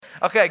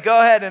Okay, go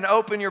ahead and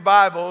open your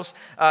Bibles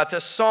to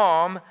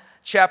Psalm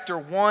chapter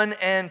 1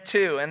 and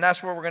 2, and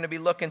that's where we're going to be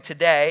looking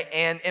today.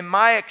 And in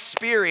my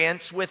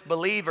experience with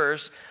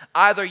believers,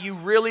 either you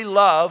really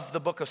love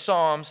the book of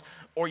Psalms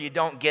or you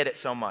don't get it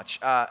so much.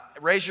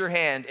 Raise your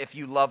hand if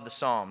you love the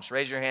Psalms.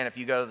 Raise your hand if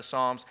you go to the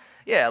Psalms.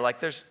 Yeah, like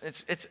there's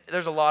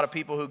a lot of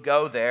people who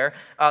go there.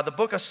 The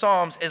book of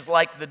Psalms is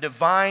like the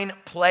divine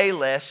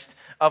playlist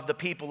of the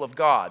people of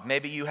God.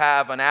 Maybe you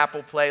have an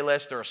Apple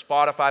playlist or a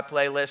Spotify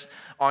playlist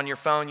on your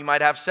phone. You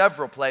might have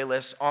several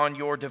playlists on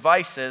your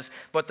devices,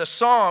 but the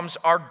Psalms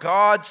are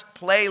God's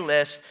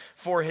playlist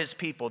for his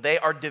people. They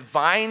are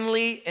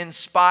divinely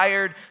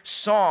inspired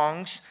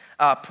songs,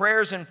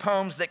 prayers and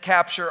poems that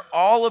capture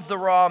all of the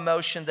raw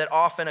emotion that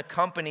often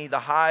accompany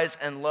the highs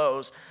and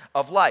lows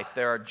of life.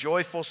 There are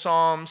joyful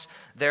psalms,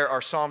 there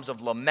are psalms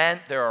of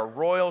lament, there are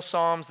royal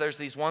psalms, there's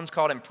these ones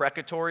called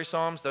imprecatory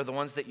psalms. They're the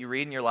ones that you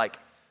read and you're like,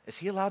 is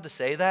he allowed to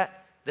say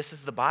that? This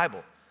is the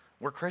Bible.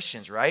 We're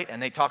Christians, right?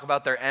 And they talk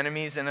about their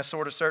enemies in a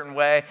sort of certain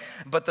way.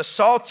 But the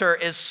Psalter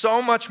is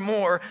so much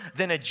more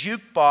than a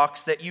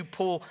jukebox that you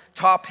pull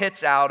top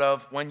hits out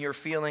of when you're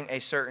feeling a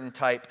certain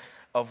type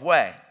of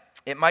way.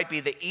 It might be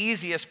the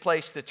easiest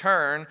place to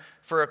turn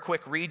for a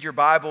quick read your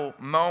Bible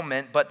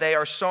moment, but they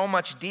are so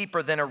much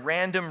deeper than a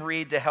random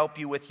read to help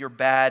you with your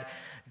bad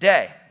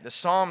day. The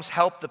Psalms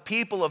help the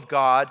people of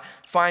God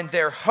find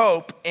their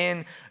hope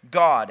in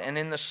God. And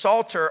in the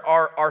Psalter,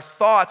 our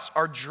thoughts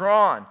are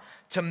drawn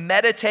to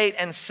meditate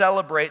and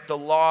celebrate the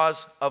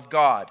laws of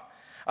God.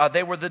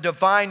 They were the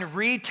divine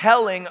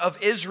retelling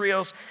of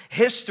Israel's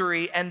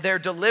history and their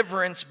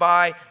deliverance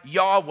by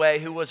Yahweh,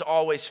 who was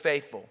always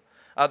faithful.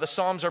 The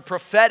Psalms are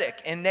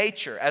prophetic in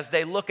nature as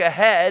they look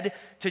ahead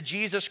to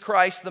Jesus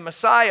Christ, the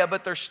Messiah,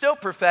 but they're still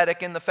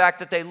prophetic in the fact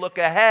that they look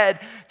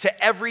ahead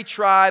to every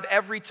tribe,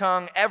 every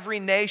tongue, every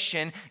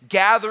nation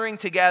gathering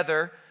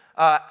together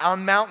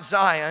on Mount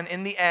Zion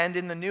in the end,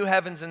 in the new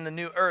heavens and the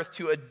new earth,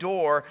 to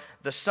adore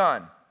the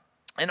Son.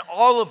 And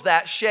all of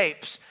that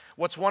shapes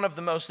what's one of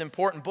the most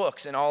important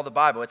books in all the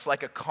Bible. It's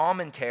like a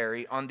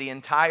commentary on the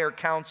entire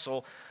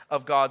counsel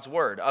of God's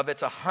Word. Of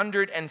its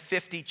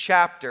 150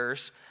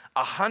 chapters,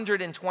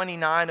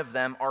 129 of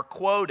them are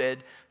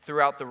quoted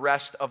throughout the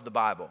rest of the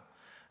Bible.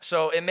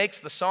 So it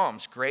makes the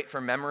Psalms great for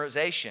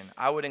memorization.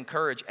 I would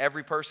encourage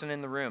every person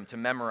in the room to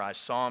memorize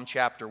Psalm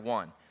chapter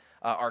 1.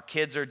 Our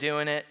kids are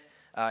doing it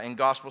in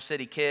Gospel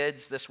City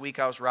Kids. This week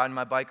I was riding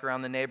my bike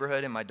around the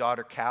neighborhood and my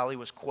daughter Callie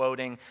was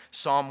quoting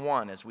Psalm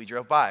 1 as we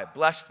drove by. It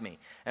blessed me.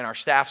 And our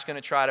staff's going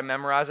to try to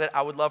memorize it.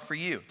 I would love for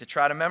you to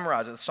try to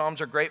memorize it. The Psalms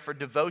are great for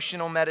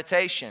devotional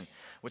meditation,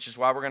 which is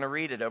why we're going to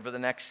read it over the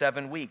next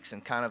 7 weeks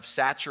and kind of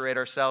saturate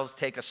ourselves,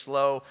 take a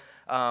slow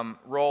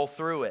roll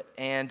through it.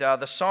 And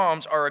the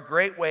Psalms are a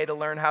great way to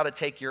learn how to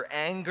take your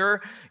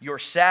anger, your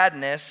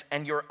sadness,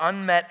 and your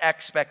unmet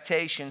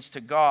expectations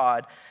to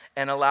God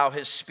and allow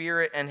His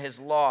Spirit and His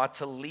law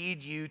to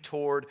lead you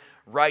toward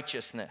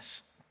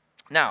righteousness.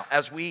 Now,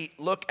 as we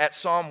look at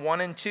Psalm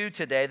 1 and 2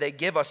 today, they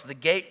give us the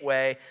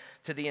gateway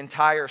to the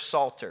entire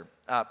Psalter.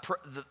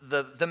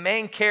 The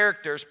main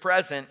characters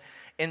present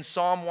in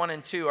Psalm 1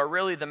 and 2 are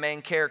really the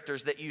main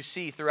characters that you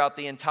see throughout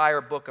the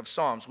entire book of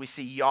Psalms. We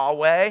see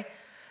Yahweh,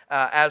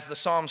 as the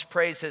Psalms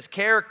praise His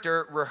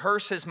character,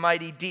 rehearse His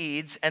mighty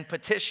deeds, and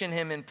petition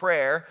Him in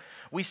prayer.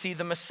 We see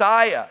the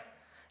Messiah.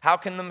 How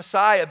can the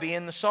Messiah be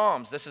in the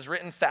Psalms? This is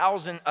written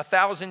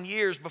 1,000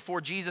 years before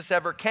Jesus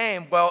ever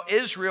came. Well,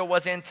 Israel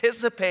was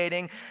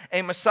anticipating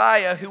a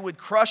Messiah who would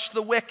crush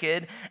the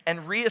wicked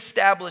and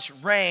reestablish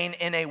reign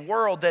in a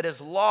world that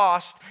is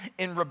lost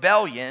in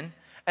rebellion.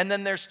 And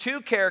then there's two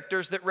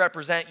characters that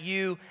represent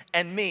you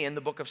and me in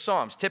the book of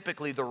Psalms,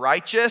 typically the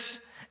righteous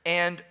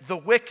and the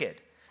wicked.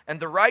 And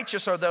the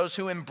righteous are those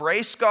who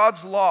embrace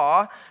God's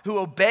law, who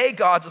obey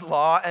God's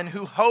law, and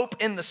who hope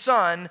in the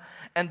Son.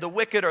 And the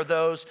wicked are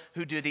those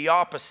who do the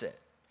opposite.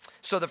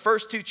 So the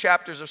first two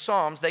chapters of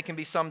Psalms, they can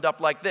be summed up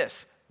like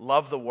this: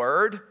 love the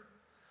Word,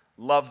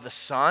 love the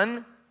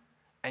Son,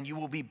 and you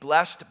will be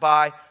blessed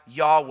by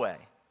Yahweh.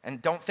 And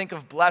don't think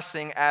of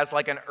blessing as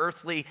like an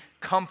earthly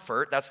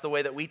comfort. That's the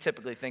way that we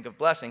typically think of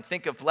blessing.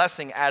 Think of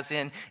blessing as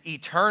in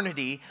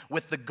eternity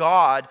with the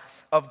God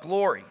of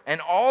glory. And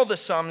all the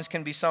Psalms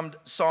can be summed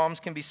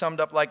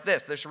up like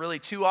this. There's really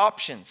two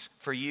options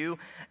for you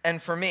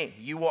and for me.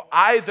 You will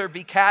either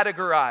be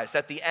categorized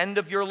at the end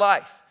of your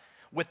life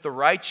with the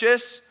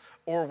righteous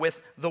or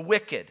with the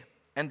wicked.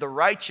 And the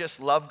righteous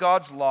love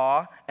God's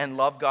law and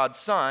love God's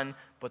Son,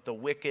 but the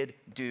wicked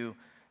do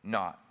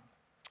not.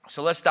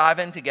 So let's dive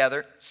in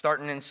together,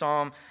 starting in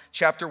Psalm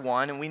chapter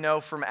 1. And we know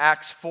from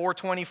Acts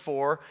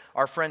 4:24,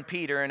 our friend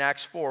Peter in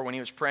Acts 4, when he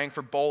was praying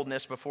for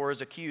boldness before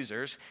his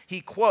accusers, he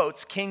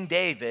quotes King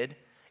David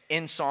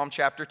in Psalm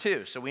chapter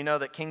 2. So we know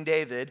that King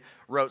David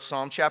wrote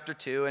Psalm chapter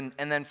 2.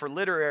 And then for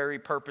literary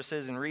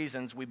purposes and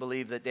reasons, we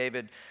believe that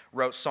David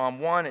wrote Psalm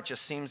 1. It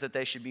just seems that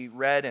they should be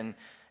read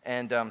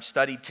and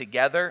studied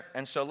together.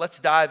 And so let's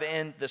dive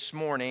in this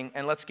morning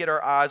and let's get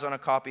our eyes on a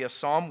copy of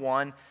Psalm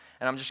 1.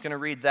 And I'm just going to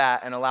read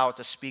that and allow it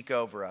to speak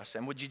over us.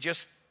 And would you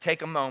just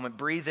take a moment,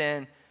 breathe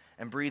in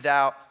and breathe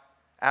out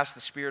ask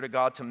the Spirit of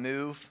God to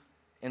move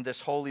in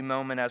this holy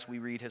moment as we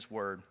read his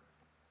word.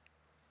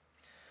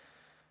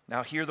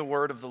 Now hear the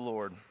word of the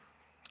Lord.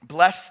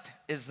 Blessed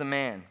is the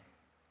man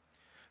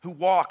who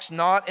walks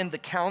not in the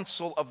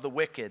counsel of the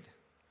wicked,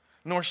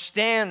 nor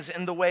stands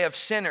in the way of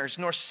sinners,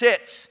 nor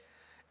sits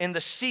in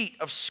the seat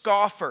of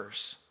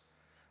scoffers.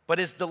 But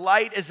his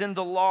delight is in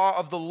the law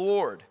of the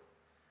Lord,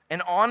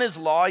 and on his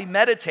law he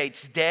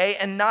meditates day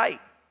and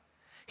night.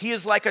 He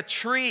is like a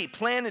tree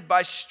planted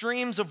by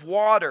streams of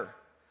water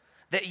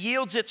that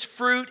yields its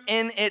fruit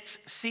in its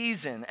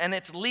season, and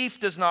its leaf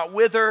does not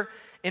wither.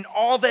 In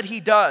all that he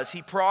does,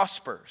 he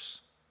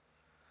prospers.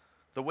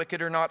 The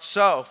wicked are not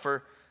so,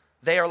 for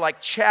they are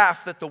like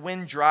chaff that the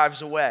wind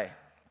drives away.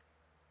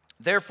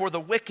 Therefore, the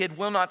wicked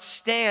will not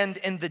stand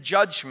in the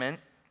judgment,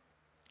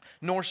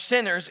 nor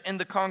sinners in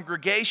the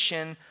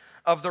congregation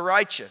of the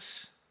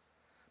righteous.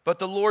 But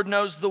the Lord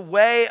knows the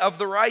way of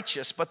the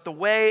righteous, but the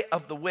way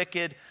of the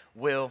wicked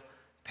will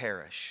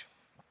perish.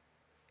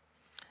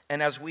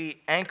 And as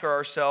we anchor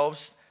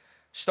ourselves,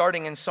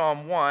 starting in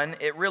Psalm 1,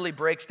 it really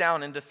breaks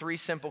down into three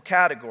simple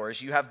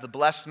categories. You have the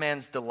blessed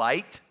man's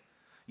delight,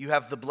 you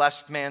have the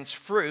blessed man's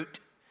fruit,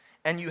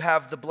 and you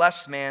have the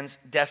blessed man's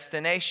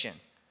destination.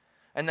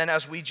 And then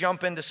as we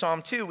jump into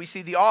Psalm 2, we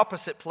see the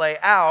opposite play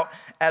out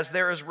as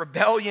there is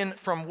rebellion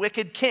from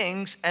wicked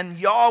kings and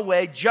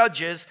Yahweh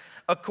judges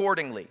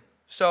accordingly.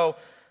 So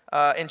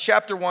in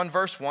chapter 1,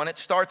 verse 1, it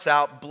starts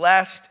out,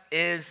 blessed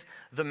is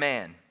the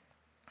man.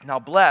 Now,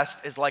 blessed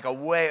is like a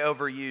way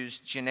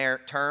overused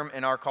generic term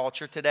in our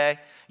culture today.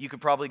 You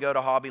could probably go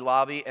to Hobby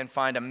Lobby and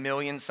find a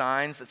million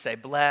signs that say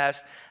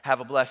blessed,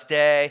 have a blessed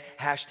day,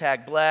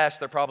 hashtag blessed.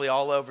 They're probably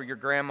all over your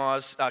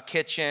grandma's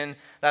kitchen,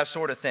 that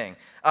sort of thing.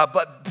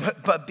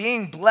 But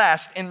being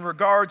blessed in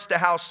regards to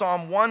how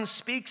Psalm 1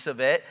 speaks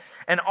of it,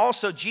 and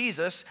also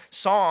Jesus,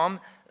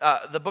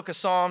 the book of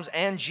Psalms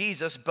and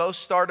Jesus both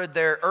started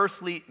their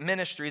earthly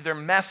ministry, their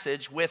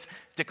message, with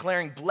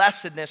declaring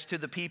blessedness to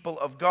the people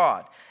of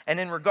God. And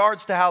in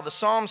regards to how the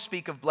Psalms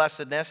speak of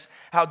blessedness,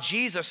 how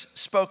Jesus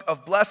spoke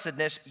of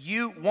blessedness,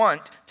 you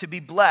want to be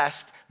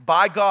blessed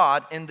by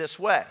God in this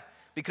way.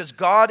 Because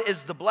God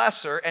is the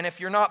blesser, and if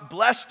you're not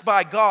blessed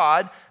by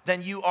God,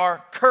 then you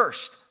are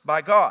cursed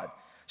by God.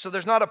 So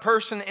there's not a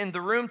person in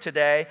the room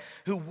today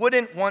who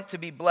wouldn't want to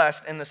be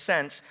blessed in the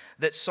sense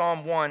that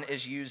Psalm 1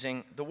 is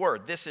using the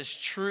word. This is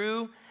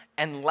true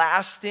and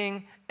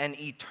lasting and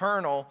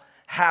eternal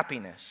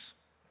happiness.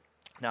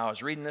 Now, I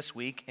was reading this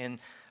week in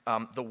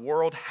the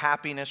World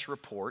Happiness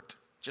Report.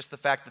 Just the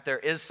fact that there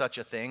is such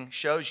a thing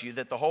shows you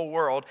that the whole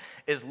world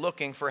is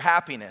looking for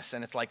happiness.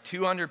 And it's like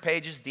 200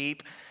 pages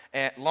deep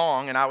and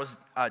long, and I was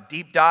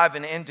deep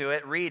diving into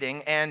it,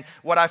 reading. And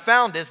what I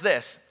found is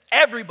this: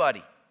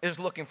 everybody is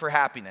looking for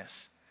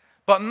happiness.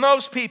 But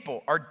most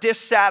people are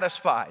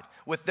dissatisfied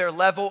with their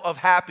level of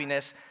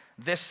happiness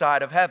this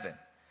side of heaven.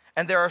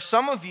 And there are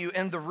some of you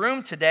in the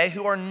room today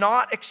who are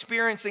not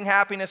experiencing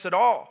happiness at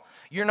all.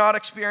 You're not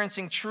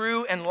experiencing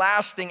true and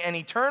lasting and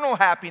eternal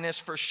happiness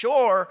for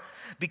sure,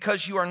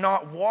 because you are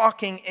not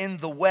walking in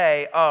the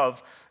way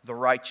of the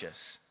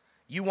righteous.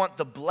 You want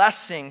the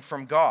blessing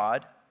from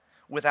God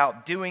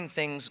without doing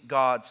things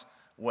God's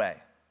way.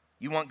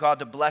 You want God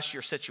to bless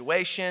your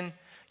situation.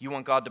 You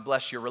want God to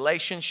bless your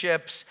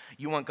relationships.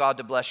 You want God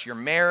to bless your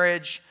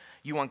marriage.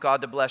 You want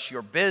God to bless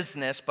your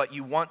business, but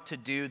you want to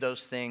do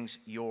those things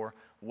your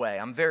way.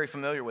 I'm very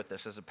familiar with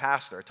this as a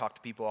pastor. I talk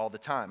to people all the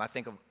time. I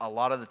think a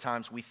lot of the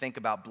times we think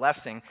about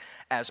blessing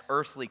as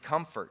earthly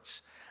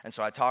comforts. And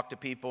so I talk to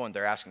people and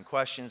they're asking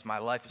questions. My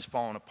life is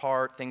falling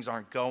apart. Things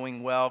aren't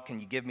going well.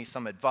 Can you give me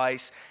some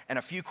advice? And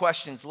a few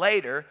questions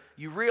later,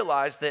 you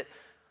realize that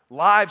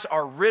lives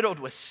are riddled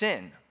with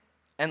sin,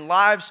 and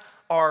lives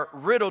are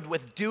riddled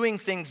with doing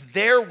things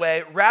their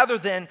way rather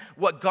than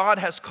what God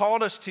has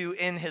called us to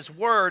in His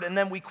Word. And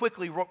then we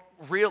quickly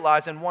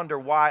realize and wonder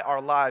why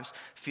our lives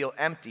feel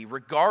empty,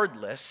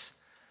 regardless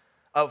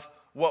of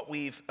what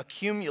we've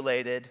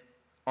accumulated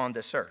on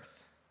this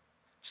earth.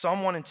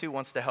 Psalm 1 and 2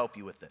 wants to help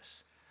you with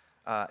this.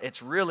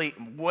 It's really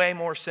way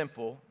more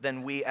simple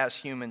than we as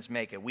humans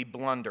make it. We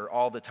blunder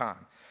all the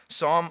time.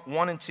 Psalm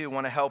 1 and 2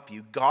 want to help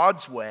you.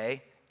 God's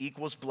way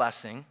equals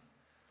blessing,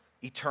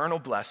 eternal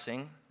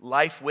blessing,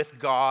 life with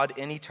God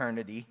in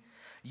eternity.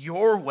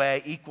 Your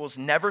way equals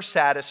never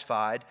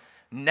satisfied,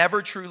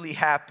 never truly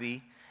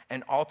happy,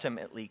 and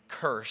ultimately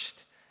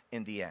cursed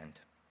in the end.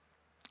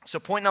 So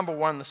point number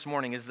 1 this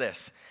morning is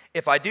this: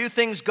 if I do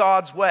things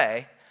God's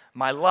way,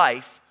 my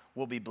life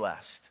will be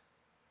blessed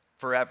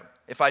forever.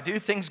 If I do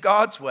things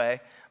God's way,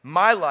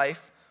 my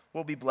life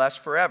will be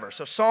blessed forever.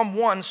 So Psalm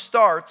 1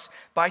 starts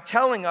by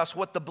telling us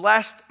what the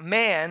blessed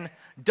man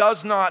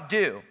does not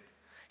do.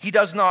 He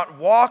does not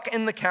walk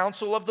in the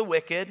counsel of the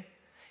wicked.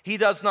 He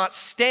does not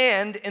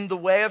stand in the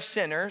way of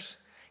sinners.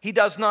 He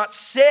does not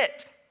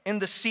sit in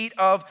the seat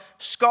of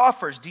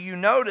scoffers. Do you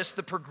notice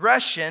the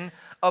progression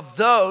of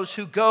those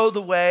who go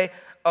the way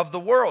of the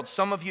world?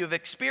 Some of you have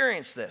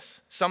experienced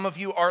this. Some of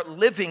you are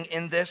living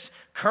in this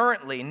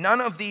currently.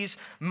 None of these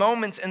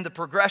moments in the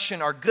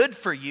progression are good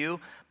for you,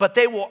 but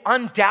they will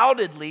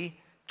undoubtedly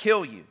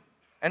kill you.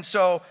 And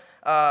so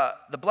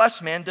the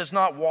blessed man does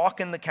not walk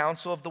in the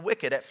counsel of the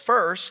wicked. At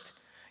first,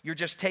 you're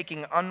just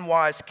taking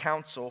unwise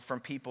counsel from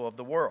people of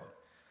the world.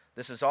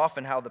 This is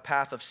often how the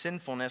path of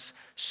sinfulness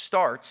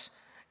starts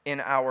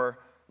in our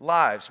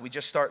lives. We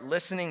just start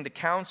listening to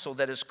counsel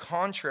that is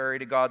contrary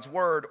to God's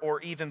word, or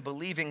even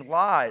believing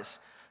lies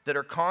that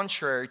are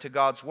contrary to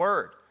God's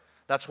word.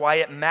 That's why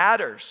it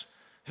matters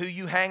who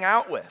you hang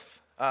out with.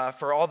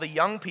 For all the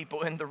young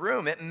people in the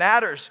room, it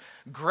matters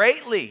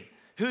greatly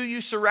who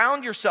you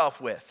surround yourself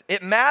with.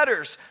 It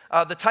matters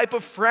the type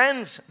of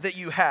friends that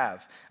you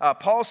have.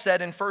 Paul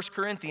said in 1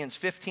 Corinthians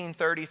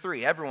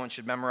 15:33, everyone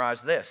should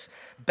memorize this: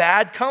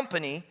 bad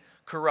company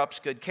corrupts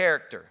good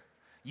character.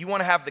 You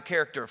want to have the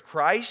character of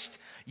Christ,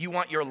 you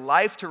want your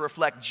life to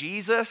reflect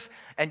Jesus,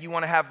 and you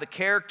want to have the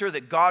character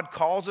that God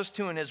calls us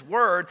to in His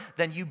Word,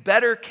 then you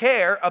better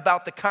care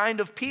about the kind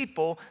of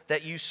people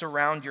that you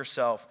surround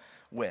yourself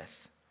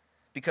with.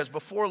 Because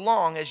before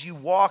long, as you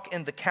walk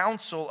in the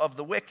counsel of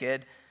the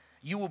wicked,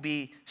 you will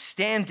be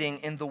standing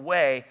in the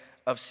way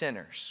of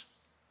sinners.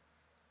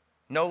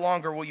 No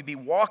longer will you be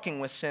walking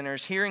with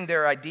sinners, hearing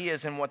their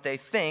ideas and what they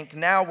think.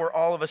 Now we're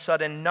all of a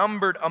sudden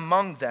numbered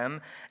among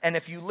them. And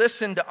if you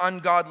listen to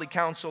ungodly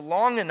counsel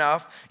long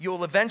enough,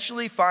 you'll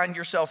eventually find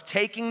yourself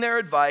taking their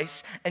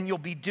advice, and you'll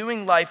be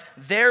doing life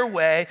their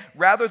way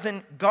rather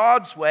than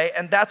God's way.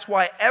 And that's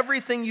why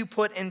everything you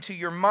put into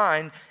your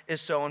mind is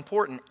so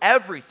important.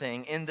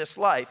 Everything in this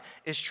life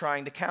is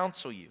trying to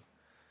counsel you.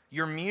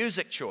 Your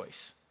music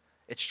choice,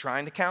 it's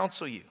trying to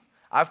counsel you.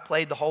 I've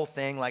played the whole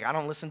thing, like I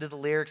don't listen to the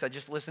lyrics, I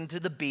just listen to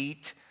the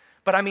beat.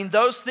 But I mean,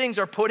 those things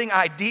are putting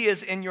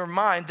ideas in your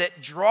mind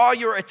that draw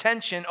your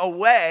attention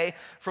away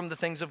from the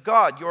things of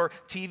God. Your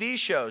TV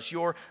shows,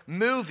 your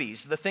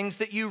movies, the things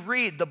that you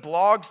read, the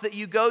blogs that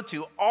you go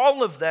to,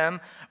 all of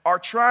them are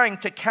trying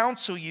to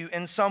counsel you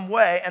in some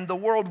way, and the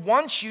world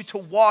wants you to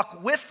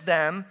walk with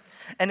them.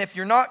 And if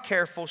you're not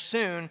careful,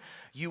 soon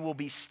you will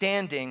be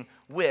standing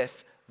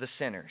with the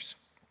sinners.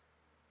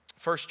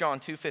 1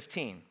 John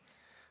 2:15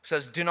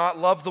 says, do not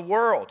love the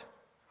world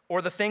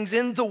or the things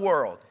in the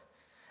world.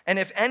 And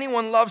if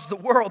anyone loves the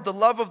world, the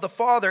love of the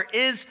Father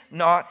is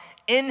not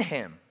in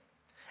him.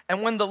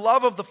 And when the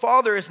love of the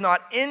Father is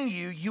not in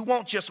you, you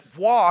won't just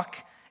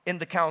walk in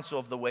the counsel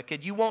of the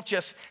wicked. You won't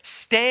just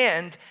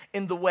stand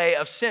in the way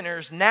of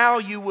sinners. Now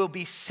you will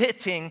be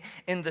sitting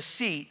in the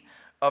seat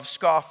of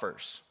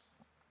scoffers.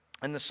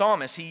 And the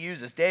psalmist,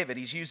 David,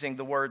 he's using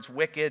the words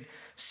wicked,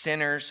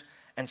 sinners,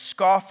 and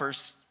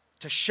scoffers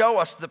to show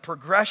us the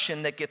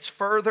progression that gets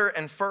further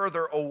and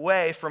further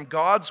away from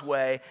God's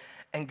way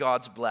and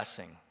God's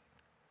blessing.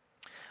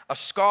 A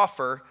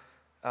scoffer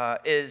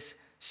is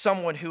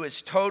someone who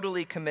is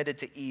totally committed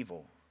to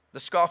evil. The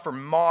scoffer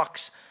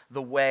mocks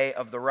the way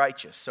of the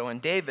righteous. So in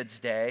David's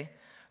day,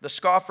 the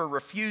scoffer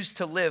refused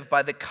to live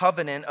by the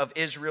covenant of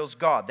Israel's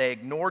God. They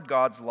ignored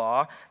God's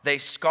law. They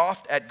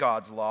scoffed at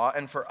God's law.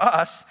 And for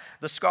us,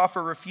 the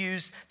scoffer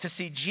refused to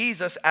see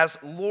Jesus as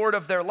Lord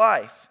of their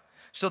life.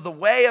 So the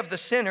way of the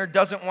sinner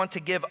doesn't want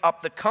to give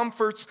up the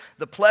comforts,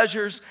 the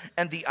pleasures,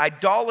 and the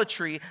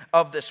idolatry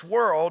of this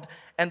world.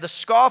 And the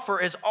scoffer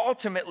is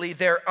ultimately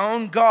their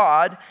own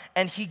God,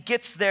 and he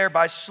gets there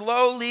by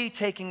slowly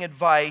taking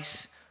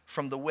advice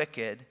from the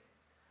wicked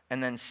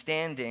and then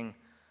standing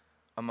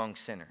among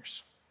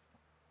sinners.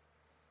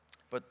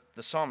 But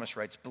the psalmist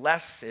writes,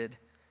 blessed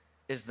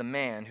is the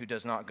man who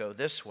does not go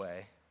this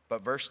way.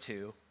 But verse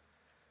 2,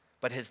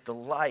 but his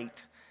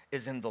delight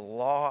is in the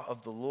law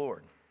of the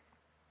Lord.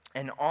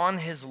 And on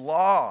his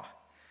law,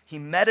 he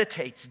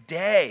meditates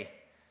day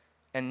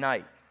and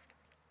night.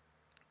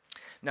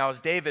 Now, as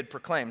David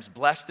proclaims,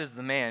 blessed is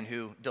the man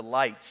who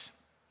delights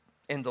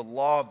in the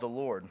law of the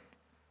Lord.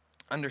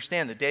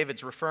 Understand that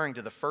David's referring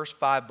to the first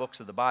 5 books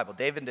of the Bible.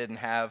 David didn't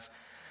have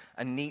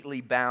a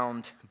neatly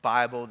bound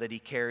Bible that he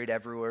carried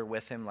everywhere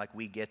with him like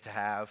we get to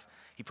have.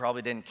 He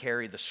probably didn't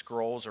carry the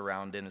scrolls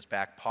around in his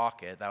back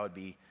pocket. That would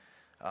be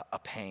a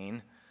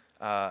pain.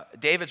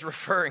 David's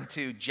referring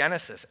to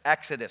Genesis,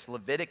 Exodus,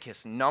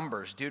 Leviticus,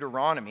 Numbers,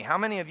 Deuteronomy. How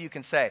many of you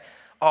can say,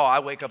 oh, I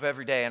wake up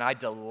every day and I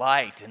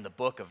delight in the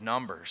book of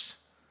Numbers?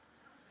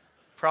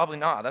 Probably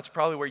not. That's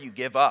probably where you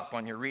give up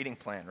on your reading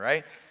plan,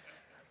 right?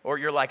 Or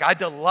you're like, I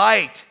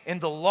delight in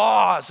the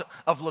laws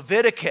of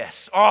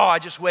Leviticus. Oh, I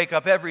just wake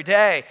up every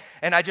day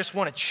and I just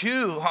want to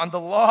chew on the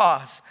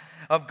laws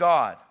of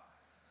God.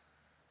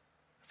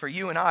 For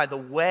you and I, the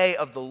way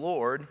of the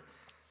Lord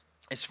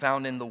is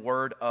found in the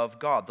word of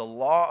God. The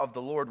law of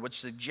the Lord would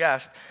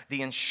suggest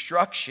the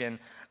instruction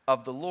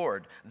of the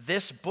Lord.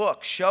 This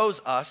book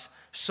shows us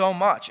so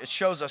much. It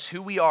shows us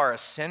who we are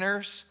as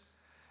sinners.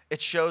 It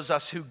shows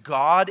us who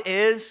God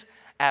is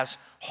as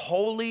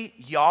holy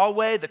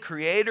Yahweh, the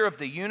creator of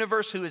the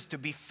universe, who is to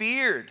be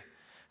feared,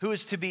 who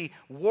is to be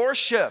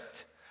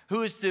worshiped,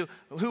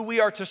 who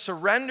we are to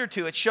surrender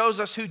to. It shows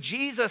us who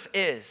Jesus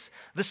is,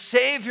 the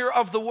Savior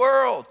of the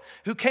world,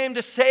 who came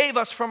to save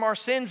us from our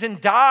sins and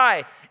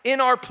die in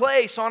our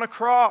place on a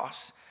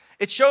cross.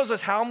 It shows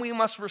us how we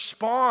must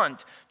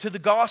respond to the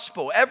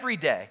gospel every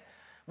day.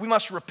 We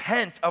must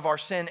repent of our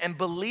sin and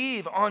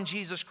believe on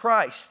Jesus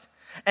Christ.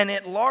 And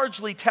it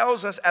largely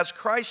tells us as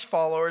Christ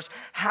followers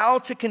how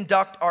to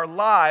conduct our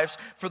lives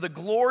for the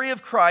glory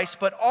of Christ,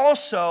 but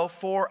also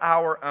for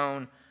our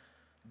own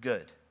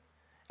good.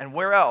 And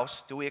where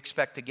else do we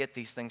expect to get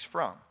these things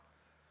from?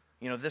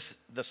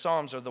 The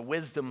Psalms are the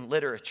wisdom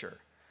literature.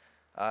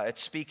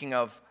 It's speaking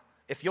of,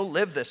 if you'll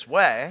live this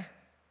way,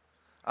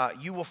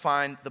 you will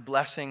find the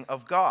blessing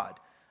of God.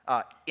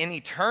 In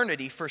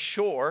eternity, for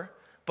sure,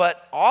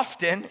 but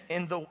often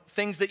in the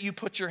things that you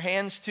put your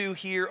hands to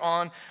here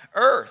on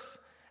earth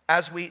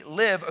as we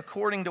live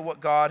according to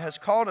what God has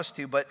called us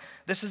to. But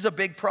this is a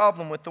big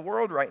problem with the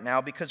world right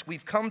now because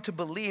we've come to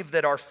believe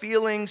that our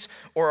feelings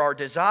or our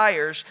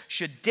desires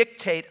should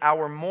dictate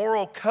our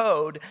moral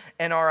code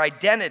and our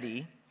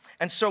identity.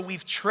 And so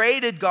we've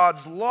traded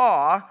God's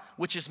law,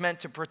 which is meant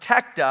to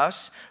protect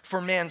us,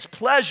 for man's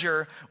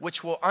pleasure,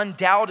 which will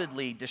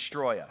undoubtedly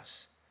destroy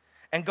us.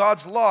 And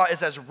God's law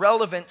is as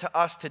relevant to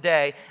us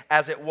today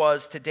as it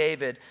was to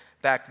David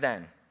back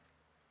then.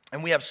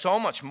 And we have so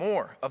much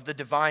more of the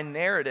divine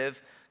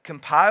narrative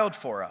compiled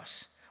for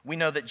us. We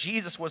know that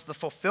Jesus was the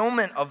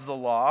fulfillment of the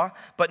law,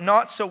 but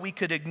not so we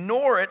could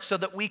ignore it, so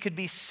that we could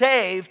be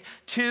saved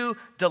to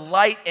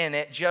delight in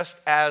it, just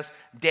as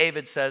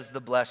David says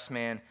the blessed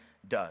man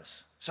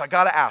does. So I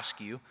got to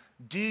ask you,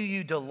 do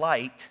you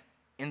delight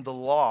in the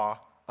law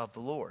of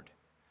the Lord?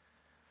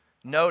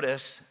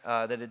 Notice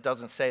that it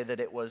doesn't say that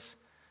it was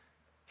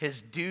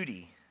his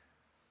duty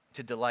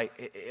to delight.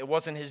 It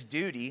wasn't his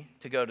duty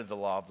to go to the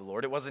law of the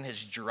Lord. It wasn't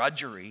his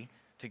drudgery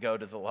to go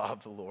to the law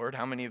of the Lord.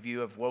 How many of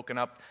you have woken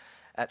up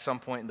at some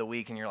point in the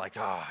week and you're like,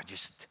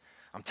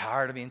 I'm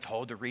tired of being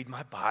told to read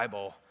my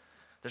Bible.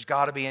 There's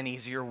got to be an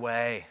easier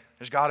way.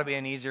 There's got to be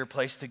an easier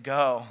place to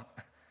go.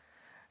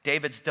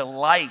 David's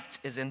delight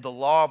is in the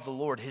law of the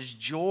Lord. His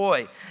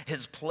joy,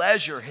 his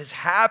pleasure, his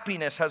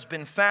happiness has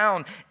been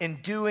found in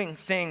doing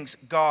things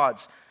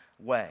God's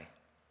way.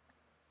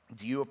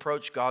 Do you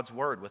approach God's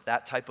word with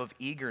that type of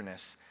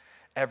eagerness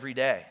every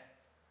day?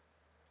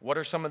 What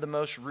are some of the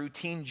most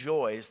routine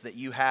joys that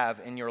you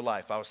have in your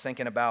life? I was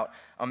thinking about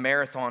a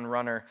marathon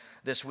runner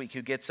this week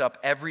who gets up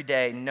every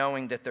day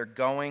knowing that they're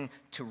going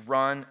to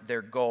run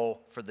their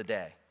goal for the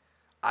day.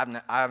 I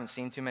haven't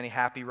seen too many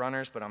happy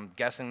runners, but I'm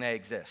guessing they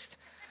exist.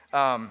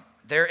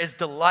 There is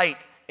delight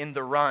in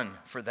the run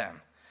for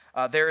them.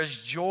 There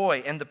is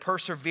joy in the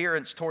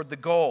perseverance toward the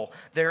goal.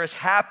 There is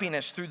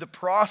happiness through the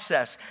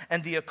process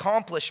and the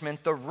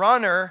accomplishment. The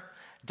runner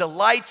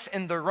delights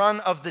in the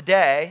run of the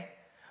day,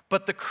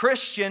 but the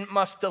Christian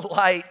must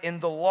delight in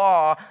the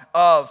law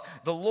of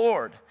the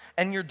Lord.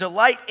 And your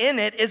delight in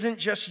it isn't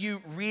just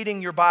you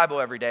reading your Bible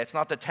every day. It's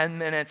not the 10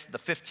 minutes, the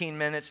 15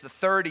 minutes, the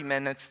 30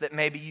 minutes that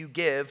maybe you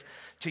give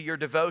to your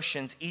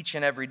devotions each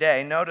and every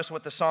day. Notice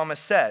what the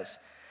psalmist says.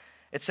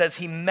 It says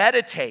he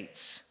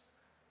meditates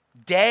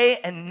day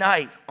and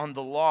night on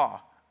the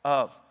law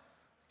of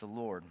the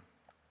Lord.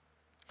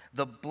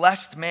 The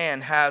blessed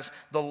man has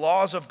the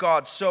laws of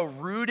God so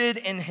rooted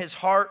in his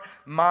heart,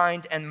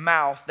 mind, and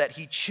mouth that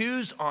he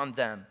chews on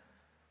them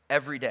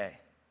every day.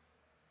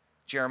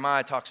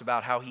 Jeremiah talks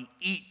about how he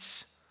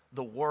eats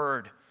the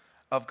word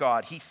of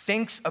God. He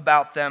thinks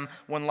about them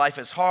when life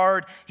is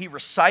hard. He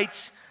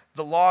recites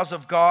the laws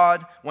of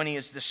God when he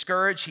is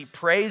discouraged. He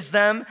prays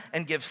them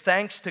and gives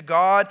thanks to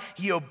God.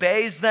 He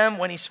obeys them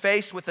when he's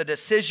faced with a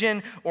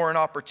decision or an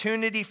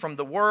opportunity from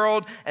the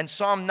world. And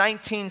Psalm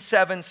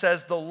 19:7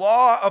 says, "The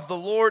law of the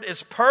Lord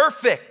is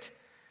perfect,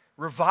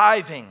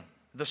 reviving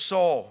the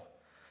soul.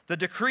 The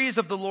decrees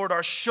of the Lord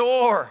are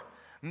sure,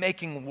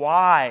 making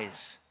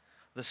wise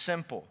the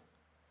simple."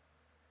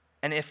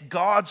 And if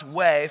God's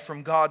way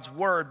from God's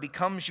word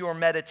becomes your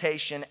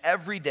meditation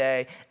every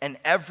day and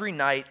every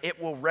night,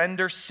 it will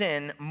render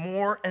sin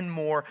more and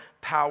more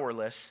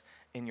powerless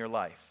in your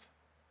life.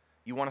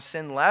 You want to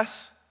sin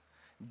less?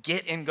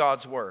 Get in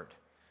God's word.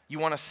 You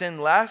want to sin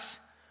less?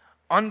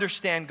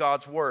 Understand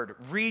God's word.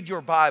 Read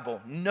your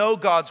Bible. Know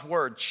God's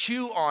word.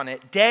 Chew on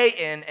it day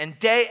in and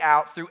day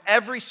out through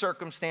every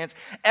circumstance,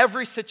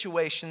 every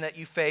situation that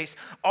you face,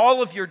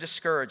 all of your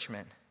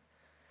discouragement.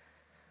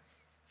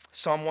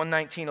 Psalm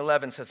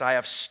 119:11 says, "I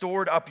have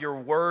stored up your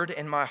word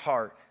in my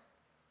heart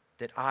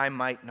that I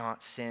might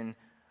not sin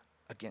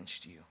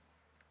against you."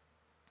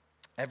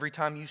 Every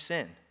time you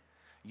sin,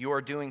 you are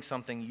doing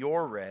something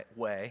your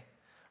way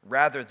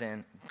rather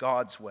than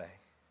God's way.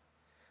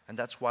 And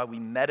that's why we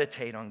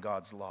meditate on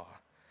God's law.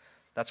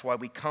 That's why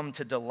we come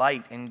to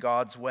delight in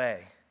God's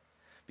way.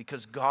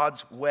 Because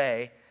God's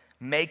way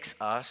makes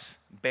us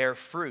bear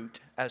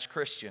fruit as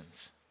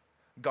Christians.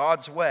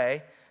 God's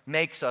way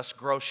makes us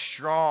grow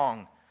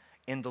strong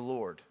in the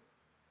Lord.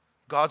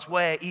 God's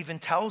way even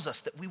tells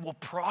us that we will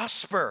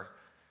prosper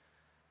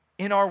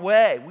in our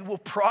way. We will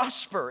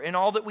prosper in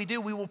all that we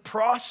do. We will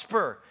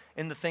prosper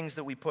in the things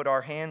that we put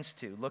our hands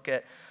to. Look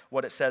at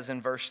what it says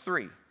in verse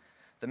 3.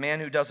 The man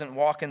who doesn't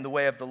walk in the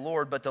way of the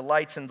Lord but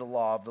delights in the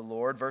law of the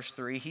Lord, verse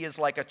 3, he is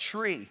like a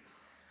tree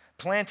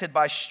planted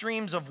by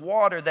streams of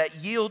water that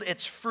yield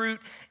its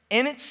fruit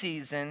in its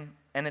season,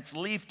 and its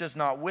leaf does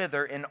not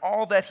wither. In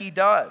all that he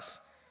does,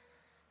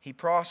 he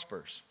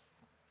prospers.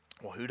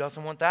 Well, who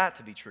doesn't want that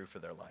to be true for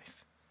their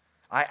life?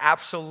 I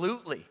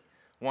absolutely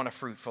want a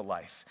fruitful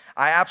life.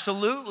 I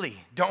absolutely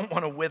don't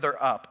want to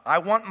wither up. I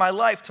want my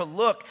life to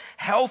look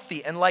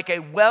healthy and like a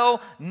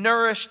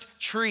well-nourished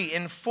tree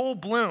in full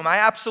bloom. I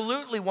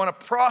absolutely want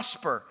to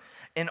prosper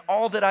in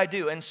all that I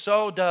do, and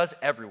so does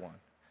everyone.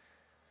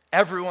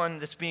 Everyone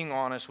that's being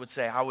honest would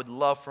say, I would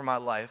love for my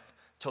life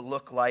to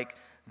look like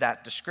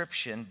that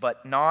description,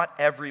 but not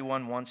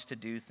everyone wants to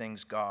do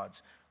things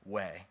God's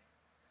way,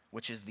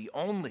 which is the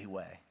only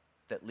way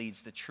that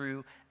leads to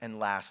true and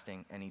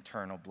lasting and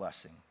eternal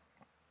blessing.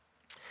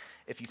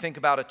 If you think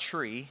about a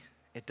tree,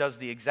 it does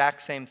the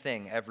exact same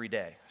thing every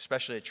day,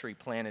 especially a tree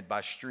planted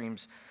by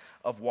streams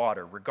of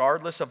water.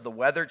 Regardless of the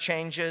weather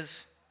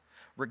changes,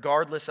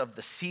 regardless of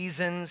the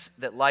seasons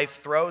that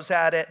life throws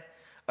at it,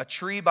 a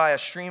tree by a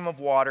stream of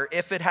water,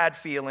 if it had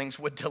feelings,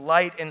 would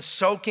delight in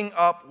soaking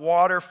up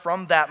water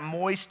from that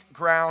moist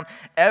ground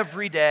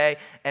every day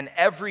and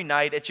every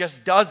night. It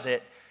just does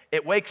it.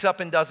 It wakes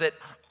up and does it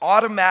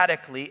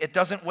automatically. It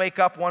doesn't wake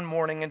up one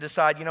morning and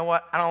decide, you know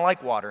what, I don't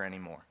like water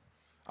anymore.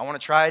 I want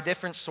to try a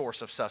different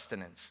source of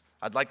sustenance.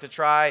 I'd like to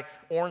try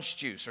orange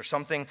juice or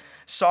something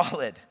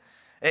solid.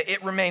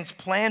 It remains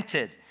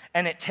planted,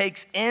 and it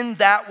takes in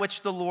that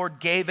which the Lord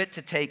gave it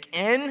to take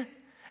in,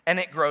 and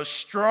it grows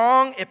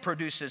strong, it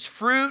produces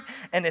fruit,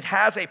 and it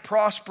has a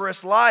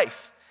prosperous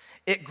life.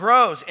 It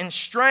grows in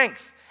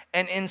strength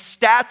and in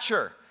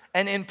stature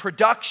and in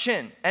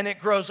production, and it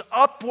grows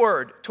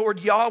upward toward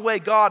Yahweh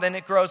God, and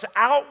it grows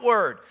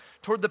outward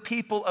toward the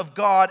people of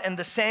God, and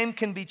the same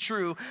can be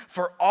true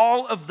for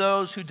all of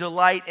those who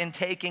delight in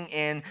taking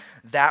in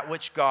that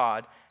which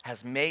God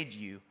has made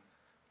you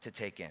to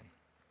take in.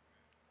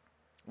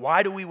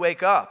 Why do we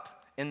wake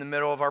up in the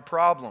middle of our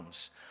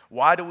problems?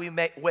 Why do we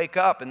wake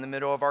up in the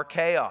middle of our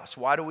chaos?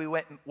 Why do we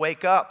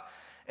wake up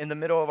in the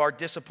middle of our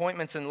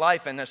disappointments in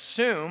life and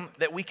assume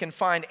that we can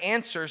find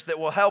answers that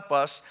will help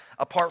us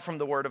apart from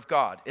the Word of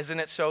God? Isn't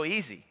it so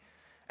easy?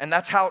 And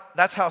that's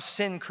how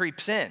sin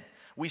creeps in.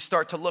 We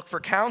start to look for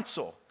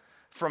counsel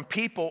from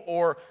people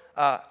or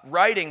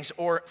writings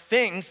or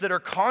things that are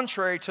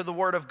contrary to the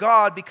Word of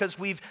God because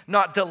we've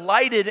not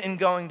delighted in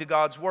going to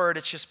God's Word.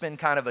 It's just been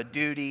kind of a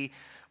duty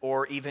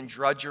or even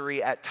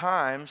drudgery at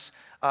times.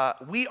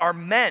 We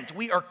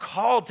are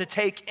called to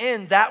take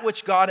in that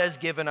which God has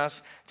given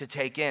us to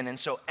take in. And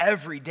so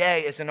every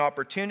day is an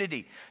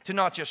opportunity to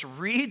not just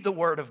read the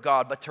Word of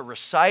God, but to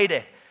recite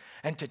it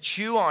and to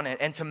chew on it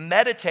and to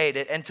meditate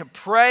it and to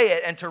pray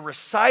it and to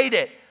recite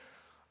it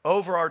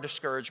over our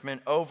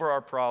discouragement, over our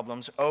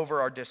problems,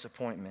 over our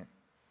disappointment.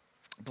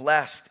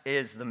 Blessed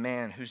is the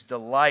man whose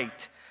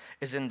delight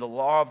is in the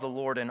law of the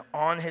Lord, and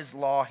on his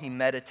law he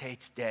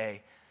meditates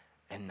day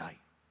and night.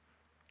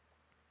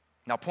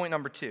 Now, point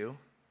number 2,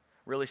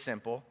 really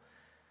simple.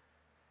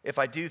 If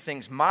I do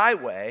things my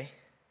way,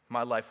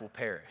 my life will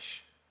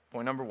perish.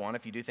 Point number 1,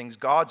 if you do things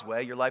God's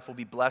way, your life will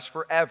be blessed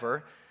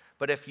forever.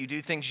 But if you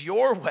do things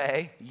your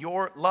way,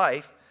 your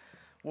life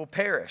will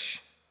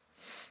perish.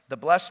 The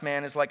blessed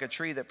man is like a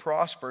tree that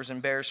prospers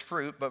and bears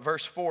fruit. But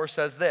verse 4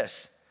 says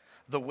this,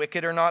 the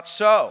wicked are not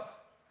so,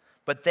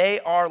 but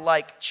they are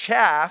like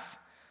chaff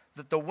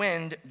that the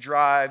wind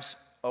drives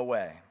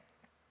away.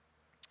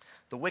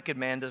 The wicked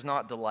man does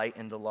not delight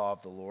in the law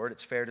of the Lord.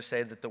 It's fair to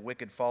say that the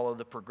wicked follow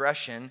the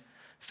progression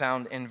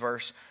found in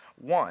verse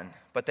 1.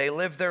 But they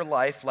live their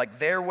life like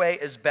their way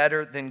is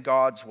better than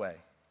God's way,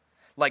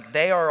 like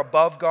they are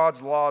above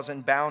God's laws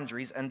and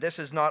boundaries. And this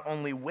is not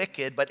only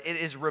wicked, but it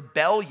is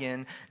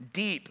rebellion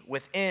deep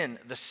within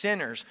the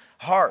sinner's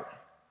heart.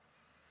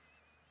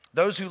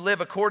 Those who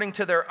live according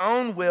to their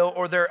own will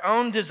or their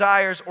own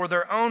desires or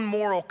their own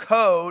moral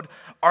code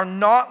are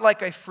not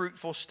like a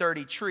fruitful,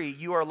 sturdy tree.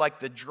 You are like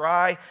the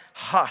dry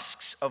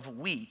husks of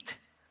wheat,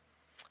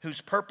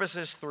 whose purpose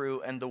is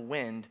through, and the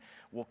wind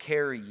will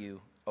carry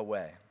you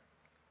away.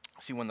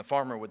 See, when the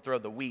farmer would throw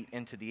the wheat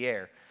into the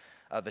air,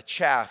 the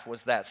chaff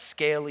was that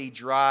scaly,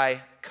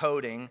 dry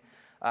coating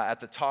at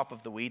the top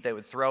of the wheat. They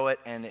would throw it,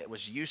 and it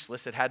was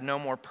useless. It had no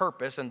more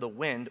purpose, and the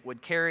wind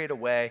would carry it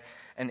away,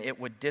 and it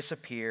would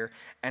disappear.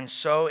 And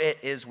so it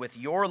is with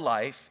your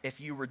life if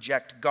you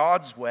reject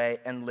God's way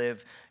and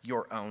live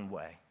your own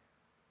way.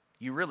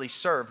 You really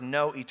serve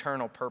no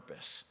eternal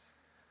purpose.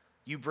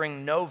 You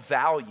bring no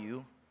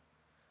value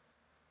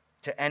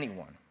to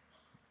anyone.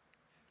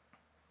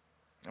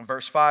 And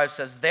verse 5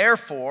 says,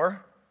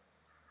 Therefore,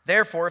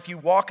 if you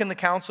walk in the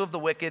counsel of the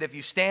wicked, if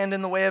you stand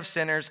in the way of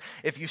sinners,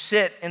 if you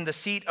sit in the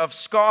seat of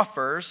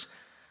scoffers,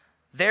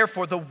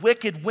 therefore the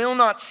wicked will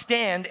not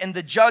stand in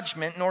the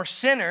judgment, nor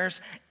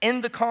sinners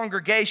in the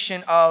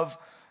congregation of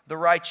the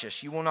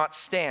righteous. You will not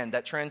stand.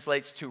 That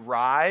translates to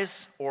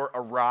rise or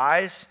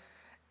arise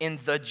in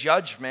the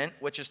judgment,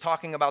 which is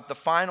talking about the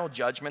final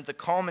judgment, the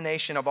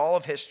culmination of all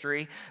of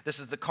history. This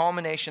is the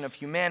culmination of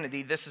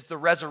humanity. This is the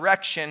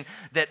resurrection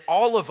that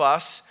all of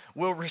us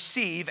will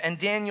receive. And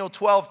Daniel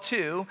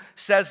 12:2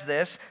 says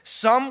this,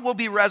 some will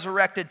be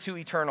resurrected to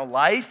eternal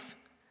life,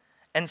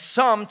 and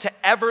some to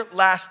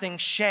everlasting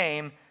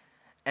shame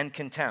and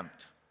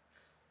contempt.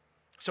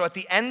 So at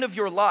the end of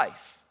your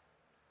life,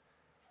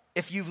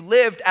 if you've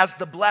lived as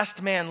the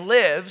blessed man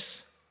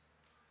lives,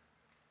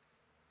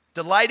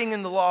 delighting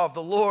in the law of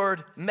the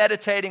Lord,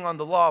 meditating on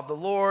the law of the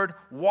Lord,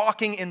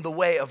 walking in the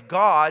way of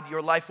God,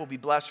 your life will be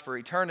blessed for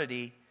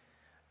eternity.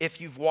 If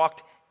you've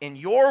walked in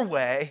your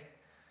way,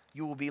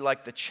 you will be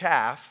like the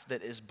chaff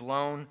that is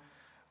blown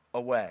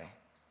away.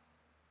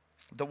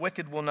 The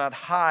wicked will not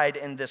hide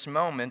in this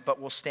moment,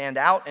 but will stand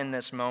out in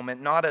this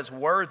moment, not as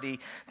worthy,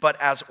 but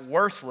as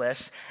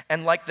worthless.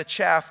 And like the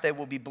chaff, they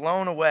will be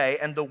blown away.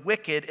 And the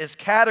wicked is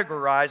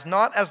categorized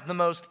not as the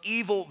most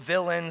evil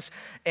villains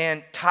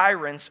and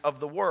tyrants of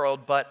the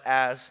world, but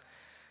as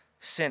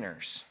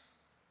sinners.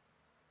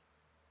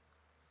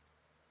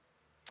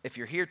 If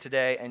you're here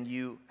today and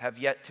you have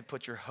yet to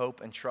put your hope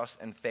and trust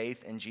and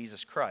faith in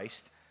Jesus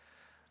Christ,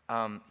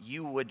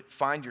 you would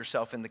find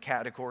yourself in the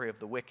category of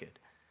the wicked.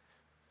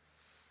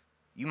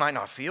 You might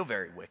not feel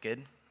very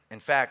wicked.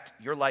 In fact,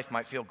 your life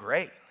might feel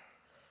great.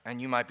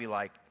 And you might be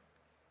like,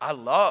 I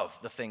love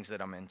the things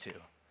that I'm into.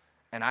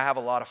 And I have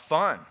a lot of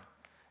fun.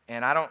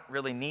 And I don't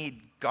really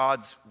need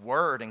God's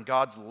word and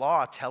God's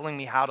law telling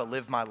me how to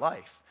live my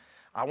life.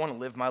 I want to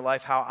live my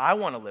life how I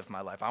want to live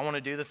my life. I want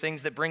to do the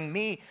things that bring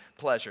me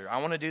pleasure. I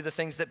want to do the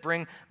things that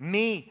bring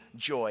me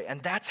joy.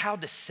 And that's how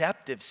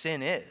deceptive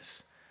sin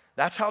is.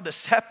 That's how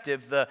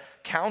deceptive the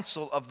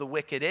counsel of the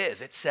wicked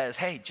is. It says,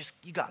 hey,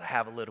 you got to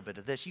have a little bit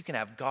of this. You can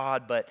have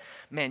God, but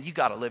man, you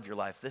got to live your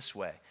life this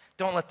way.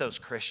 Don't let those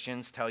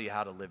Christians tell you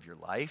how to live your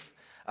life.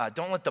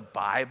 Don't let the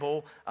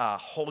Bible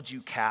hold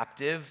you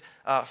captive.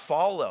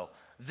 Follow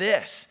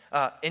this.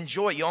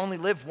 Enjoy. You only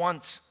live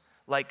once.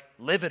 Like,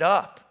 live it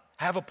up.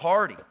 Have a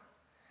party.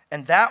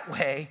 And that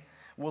way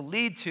will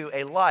lead to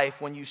a life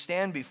when you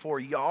stand before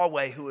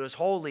Yahweh, who is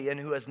holy and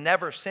who has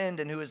never sinned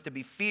and who is to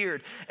be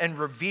feared and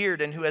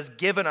revered and who has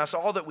given us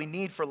all that we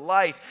need for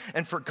life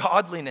and for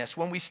godliness.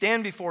 When we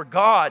stand before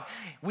God,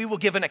 we will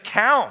give an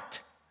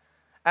account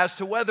as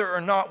to whether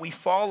or not we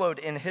followed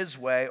in his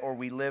way or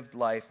we lived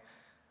life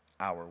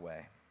our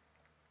way.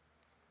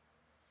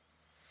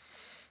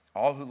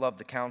 All who love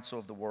the counsel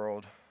of the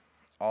world,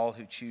 all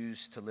who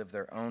choose to live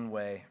their own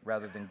way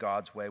rather than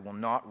God's way, will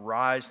not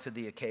rise to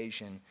the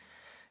occasion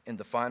in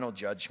the final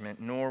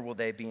judgment, nor will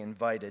they be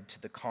invited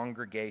to the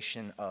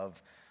congregation of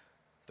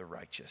the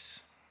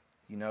righteous.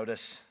 You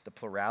notice the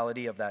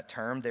plurality of that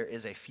term. There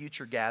is a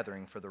future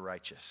gathering for the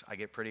righteous. I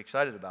get pretty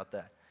excited about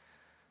that.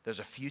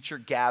 There's a future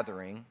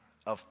gathering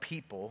of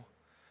people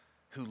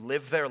who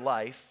live their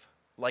life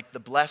like the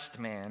blessed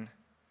man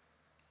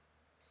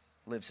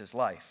lives his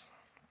life.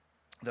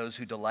 Those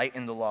who delight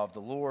in the law of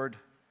the Lord,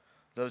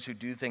 those who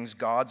do things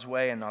God's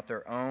way and not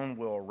their own,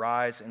 will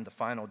arise in the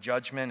final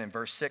judgment. And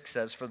verse 6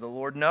 says, for the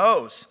Lord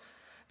knows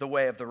the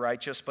way of the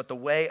righteous, but the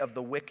way of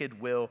the wicked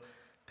will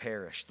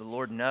perish. The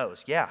Lord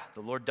knows. Yeah,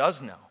 the Lord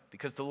does know,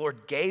 because the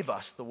Lord gave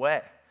us the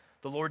way.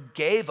 The Lord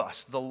gave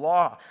us the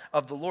law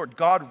of the Lord.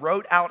 God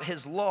wrote out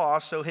his law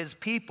so his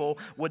people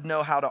would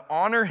know how to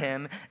honor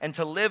him and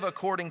to live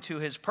according to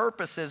his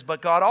purposes.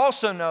 But God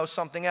also knows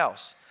something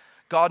else.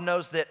 God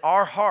knows that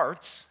our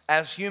hearts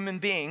as human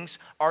beings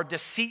are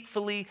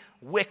deceitfully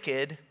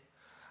wicked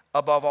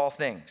above all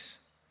things.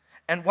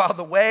 And while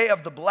the way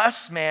of the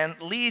blessed man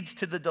leads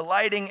to the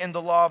delighting in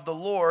the law of the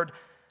Lord,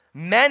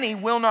 many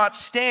will not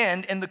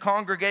stand in the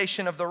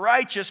congregation of the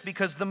righteous,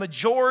 because the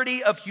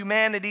majority of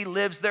humanity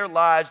lives their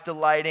lives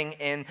delighting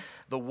in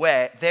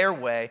their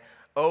way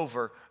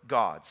over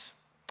God's.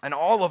 And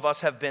all of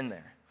us have been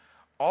there.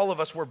 All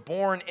of us were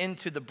born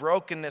into the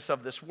brokenness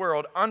of this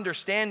world,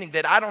 understanding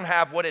that I don't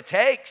have what it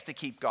takes to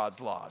keep God's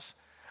laws.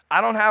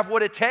 I don't have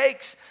what it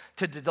takes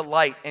to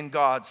delight in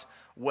God's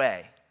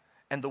way.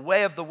 And the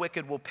way of the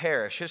wicked will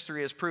perish.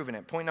 History has proven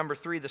it. Point number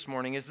 3 this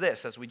morning is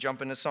this, as we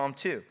jump into Psalm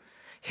 2.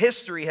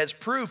 History has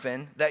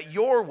proven that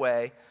your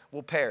way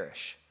will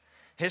perish.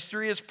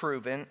 History has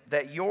proven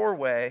that your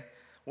way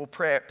will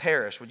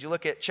perish. Would you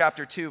look at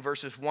chapter 2,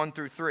 verses 1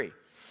 through 3?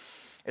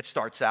 It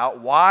starts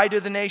out, why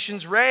do the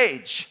nations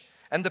rage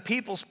and the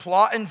peoples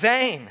plot in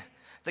vain?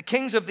 The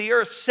kings of the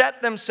earth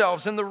set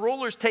themselves, and the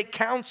rulers take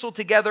counsel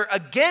together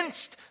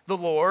against the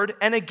Lord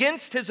and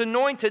against his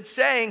anointed,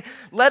 saying,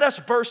 let us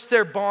burst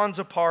their bonds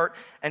apart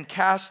and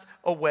cast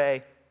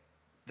away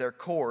their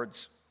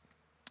cords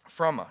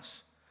from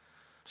us.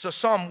 So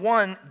Psalm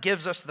 1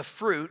 gives us the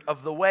fruit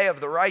of the way of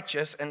the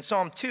righteous, and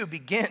Psalm 2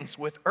 begins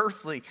with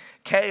earthly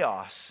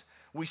chaos.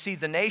 We see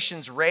the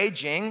nations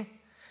raging.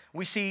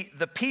 We see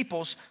the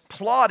peoples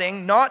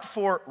plotting not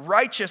for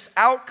righteous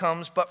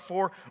outcomes, but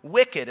for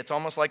wicked. It's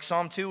almost like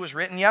Psalm 2 was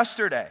written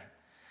yesterday.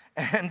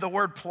 And the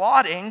word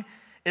plotting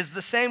is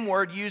the same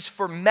word used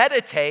for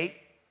meditate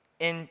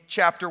in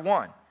chapter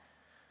 1.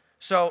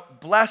 So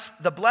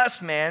the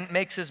blessed man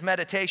makes his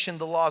meditation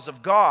the laws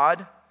of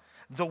God.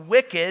 The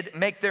wicked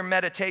make their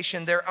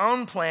meditation their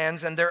own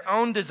plans and their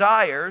own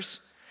desires.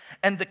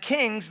 And the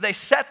kings, they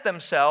set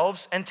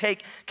themselves and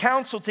take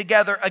counsel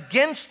together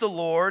against the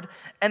Lord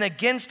and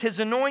against his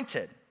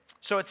anointed.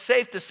 So it's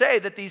safe to say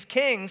that these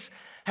kings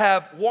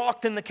have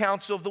walked in the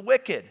counsel of the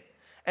wicked.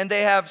 And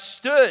they have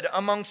stood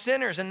among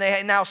sinners. And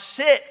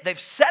they've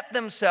set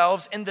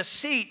themselves in the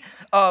seat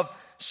of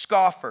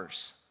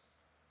scoffers.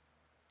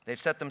 They've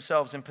set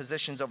themselves in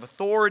positions of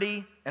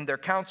authority, and their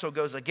counsel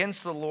goes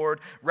against the Lord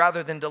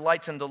rather than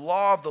delights in the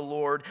law of the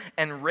Lord.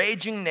 And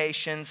raging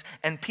nations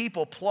and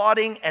people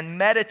plotting and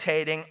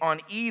meditating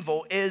on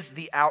evil is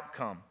the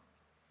outcome.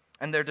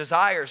 And their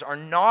desires are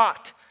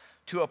not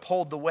to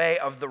uphold the way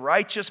of the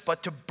righteous,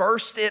 but to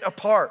burst it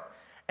apart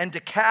and to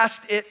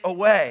cast it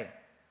away.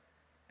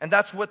 And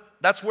that's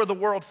where the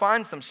world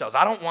finds themselves.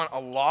 I don't want a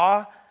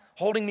law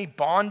holding me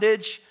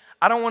bondage.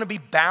 I don't want to be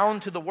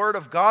bound to the word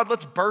of God.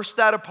 Let's burst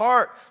that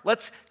apart.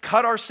 Let's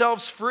cut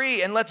ourselves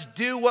free and let's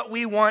do what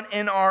we want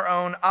in our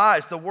own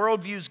eyes. The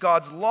world views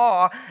God's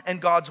law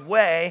and God's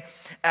way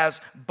as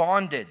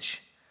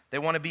bondage. They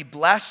want to be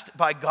blessed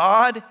by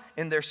God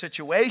in their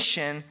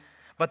situation,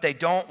 but they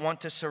don't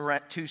want to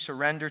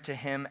surrender to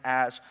Him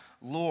as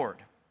Lord.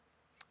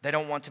 They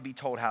don't want to be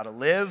told how to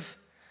live.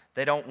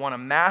 They don't want a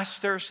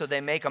master, so they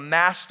make a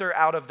master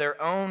out of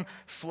their own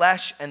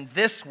flesh, and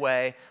this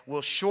way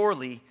will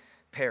surely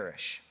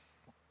perish.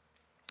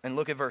 And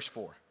look at verse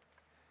 4.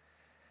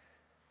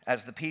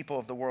 As the people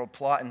of the world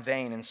plot in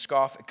vain and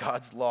scoff at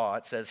God's law,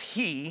 it says,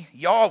 He,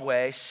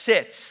 Yahweh,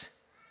 sits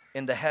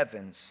in the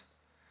heavens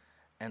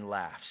and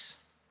laughs.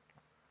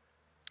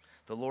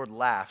 The Lord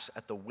laughs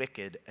at the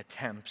wicked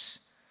attempts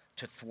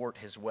to thwart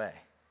His way.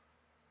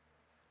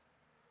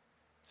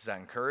 Does that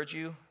encourage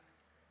you?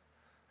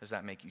 Does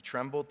that make you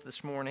tremble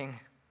this morning?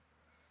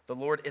 The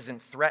Lord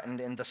isn't threatened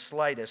in the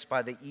slightest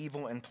by the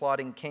evil and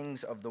plotting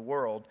kings of the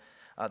world.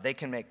 They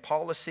can make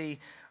policy,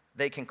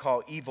 they can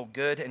call evil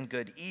good and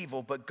good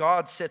evil, but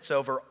God sits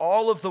over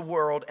all of the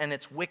world and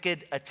its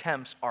wicked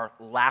attempts are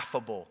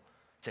laughable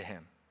to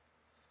Him.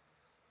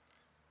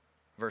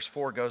 Verse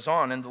 4 goes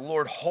on, and the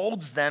Lord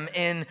holds them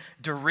in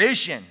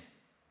derision.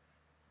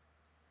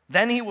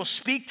 Then He will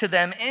speak to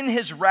them in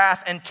His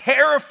wrath and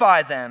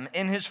terrify them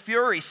in His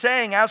fury,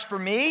 saying, As for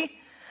me,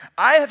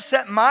 I have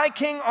set my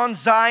king on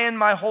Zion,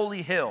 my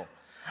holy hill.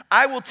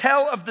 I will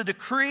tell of the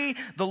decree.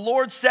 The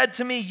Lord said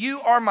to me,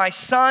 You are my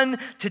son.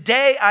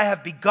 Today I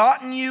have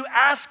begotten you.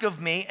 Ask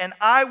of me, and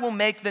I will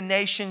make the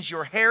nations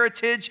your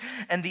heritage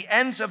and the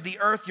ends of the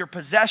earth your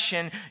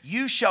possession.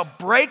 You shall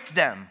break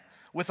them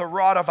with a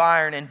rod of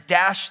iron and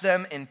dash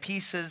them in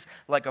pieces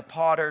like a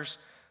potter's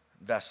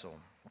vessel.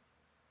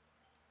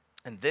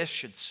 And this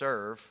should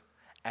serve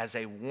as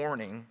a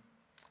warning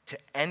to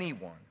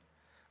anyone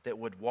that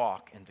would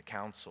walk in the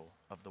counsel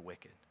of the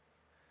wicked.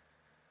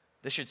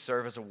 This should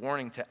serve as a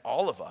warning to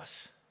all of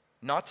us,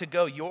 not to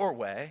go your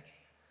way,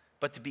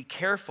 but to be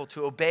careful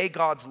to obey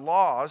God's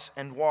laws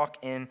and walk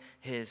in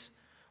His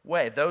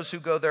way. Those who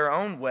go their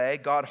own way,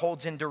 God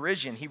holds in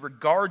derision. He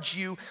regards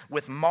you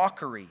with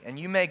mockery. And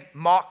you may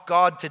mock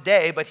God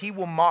today, but He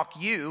will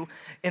mock you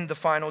in the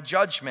final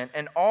judgment.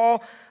 And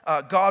all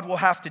God will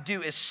have to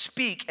do is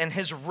speak, and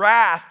His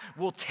wrath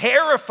will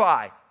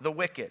terrify the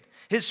wicked.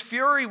 His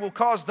fury will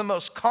cause the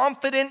most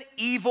confident,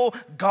 evil,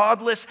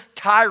 godless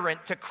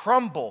tyrant to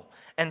crumble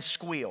and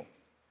squeal.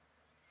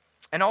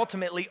 And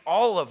ultimately,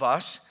 all of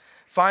us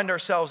find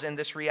ourselves in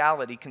this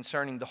reality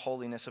concerning the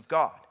holiness of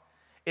God.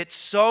 It's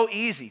so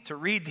easy to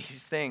read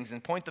these things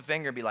and point the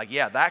finger and be like,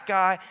 yeah, that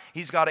guy,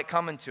 he's got it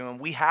coming to him.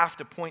 We have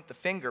to point the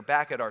finger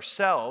back at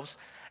ourselves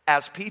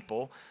as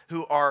people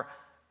who are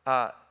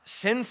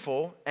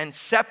sinful and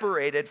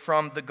separated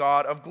from the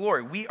God of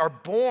glory. We are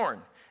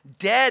born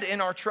dead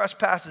in our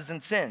trespasses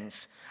and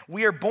sins.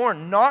 We are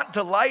born not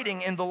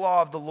delighting in the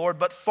law of the Lord,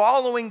 but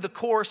following the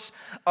course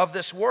of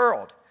this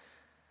world.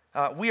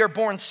 We are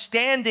born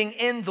standing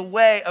in the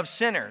way of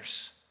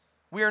sinners.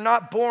 We are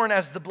not born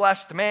as the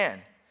blessed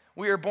man.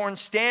 We are born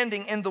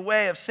standing in the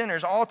way of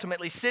sinners,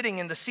 ultimately sitting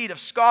in the seat of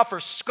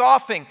scoffers,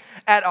 scoffing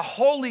at a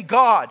holy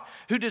God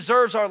who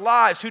deserves our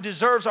lives, who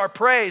deserves our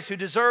praise, who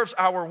deserves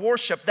our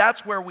worship.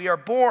 That's where we are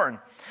born.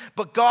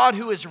 But God,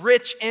 who is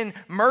rich in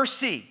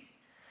mercy,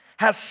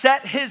 has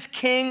set His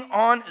king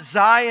on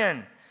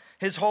Zion,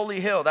 His holy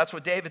hill. That's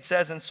what David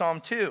says in Psalm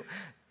 2.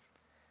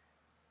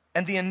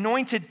 And the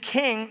anointed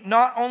king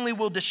not only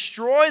will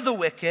destroy the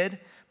wicked,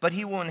 but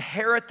he will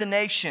inherit the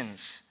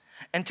nations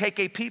and take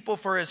a people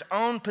for his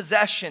own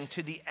possession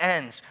to the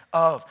ends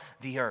of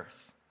the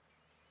earth.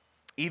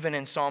 Even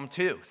in Psalm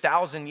 2,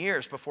 1,000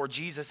 years before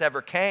Jesus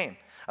ever came,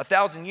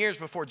 1,000 years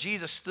before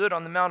Jesus stood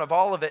on the Mount of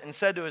Olivet and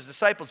said to His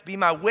disciples, Be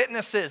my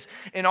witnesses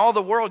in all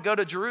the world. Go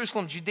to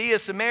Jerusalem, Judea,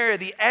 Samaria,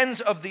 the ends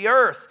of the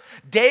earth.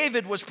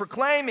 David was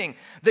proclaiming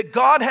that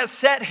God has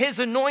set His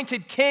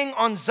anointed king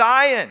on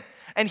Zion,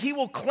 and He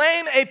will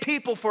claim a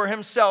people for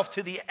Himself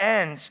to the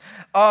ends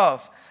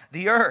of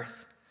the earth.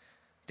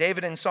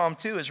 David in Psalm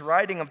 2 is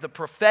writing of the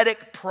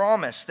prophetic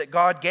promise that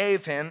God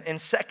gave him in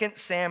 2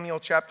 Samuel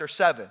chapter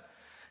 7.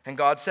 And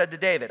God said to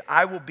David,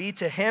 I will be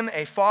to him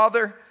a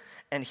father,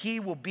 and he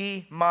will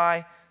be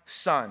my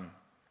son.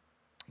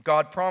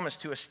 God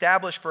promised to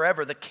establish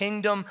forever the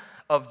kingdom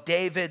of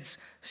David's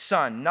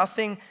son.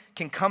 Nothing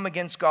can come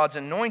against God's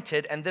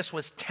anointed, and this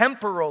was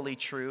temporally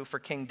true for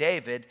King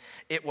David.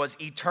 It was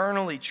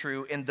eternally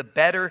true in the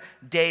better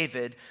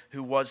David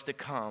who was to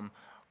come,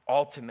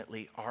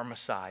 ultimately our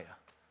Messiah,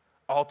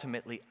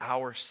 ultimately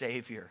our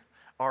Savior,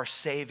 our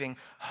saving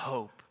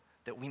hope,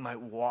 that we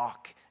might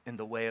walk in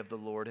the way of the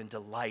Lord and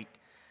delight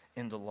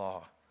in the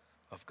law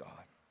of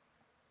God.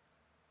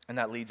 And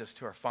that leads us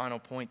to our final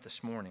point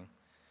this morning.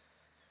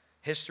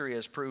 History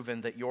has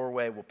proven that your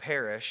way will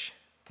perish.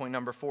 Point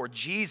number 4,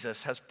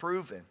 Jesus has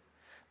proven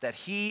that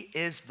he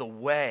is the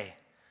way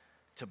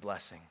to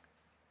blessing.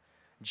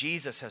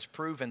 Jesus has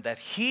proven that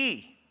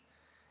he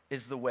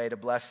is the way to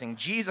blessing.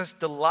 Jesus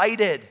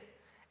delighted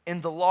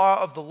in the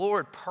law of the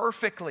Lord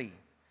perfectly.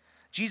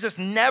 Jesus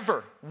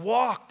never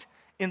walked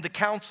in the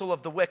counsel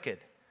of the wicked.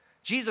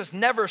 Jesus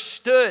never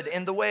stood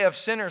in the way of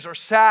sinners or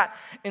sat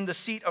in the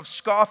seat of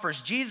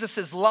scoffers.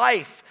 Jesus'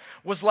 life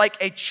was like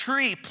a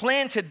tree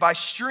planted by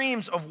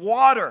streams of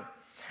water,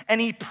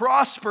 and he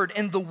prospered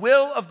in the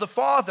will of the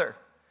Father.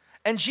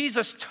 And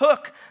Jesus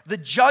took the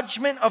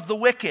judgment of the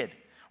wicked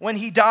when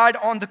he died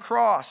on the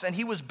cross, and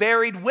he was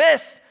buried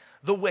with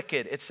the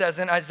wicked, it says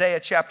in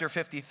Isaiah chapter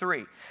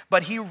 53.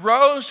 But he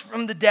rose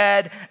from the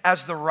dead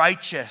as the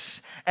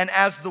righteous, and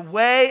as the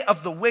way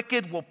of the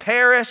wicked will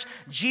perish,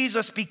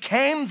 Jesus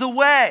became the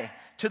way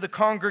to the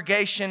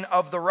congregation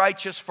of the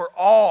righteous for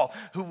all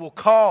who will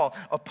call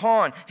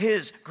upon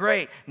his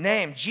great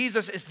name.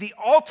 Jesus is the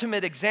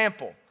ultimate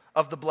example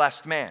of the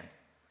blessed man,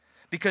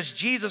 because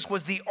Jesus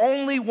was the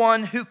only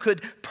one who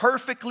could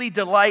perfectly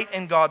delight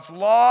in God's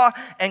law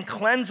and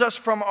cleanse us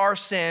from our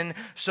sin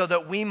so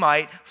that we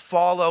might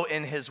follow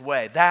in his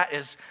way. That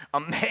is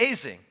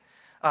amazing.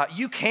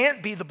 You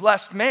can't be the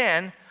blessed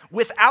man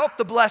without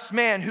the blessed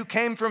man who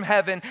came from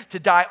heaven to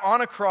die on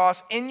a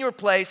cross in your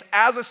place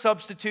as a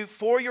substitute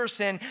for your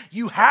sin.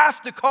 You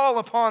have to call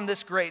upon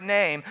this great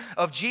name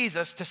of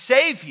Jesus to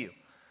save you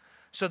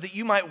so that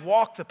you might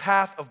walk the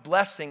path of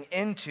blessing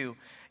into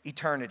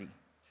eternity.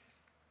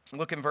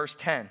 Look in verse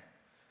 10.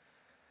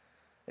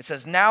 It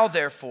says, "Now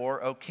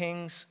therefore, O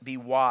kings, be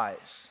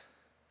wise,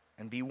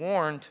 and be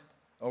warned,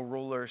 O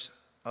rulers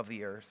of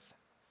the earth.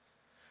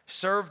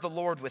 Serve the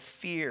Lord with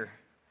fear,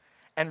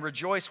 and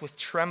rejoice with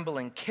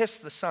trembling. Kiss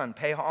the Son,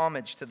 pay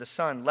homage to the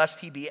Son, lest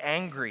he be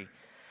angry,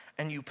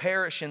 and you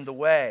perish in the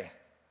way.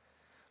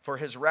 For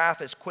his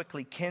wrath is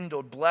quickly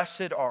kindled.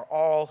 Blessed are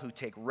all who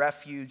take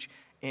refuge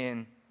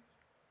in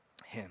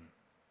him."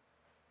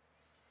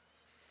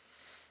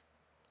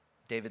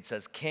 David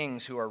says,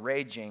 kings who are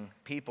raging,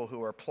 people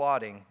who are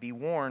plotting, be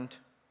warned.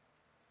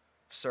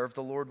 Serve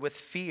the Lord with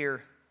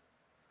fear.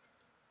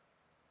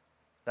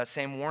 That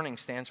same warning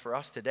stands for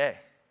us today.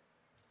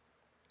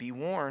 Be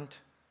warned.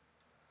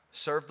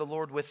 Serve the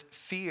Lord with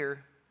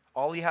fear.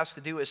 All he has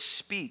to do is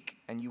speak,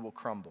 and you will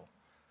crumble.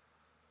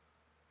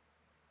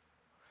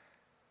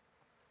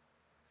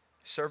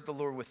 Serve the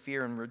Lord with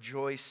fear and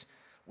rejoice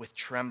with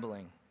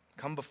trembling.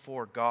 Come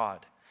before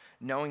God,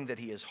 knowing that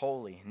he is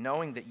holy,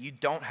 knowing that you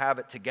don't have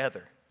it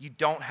together. You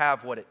don't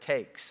have what it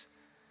takes.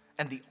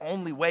 And the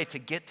only way to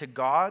get to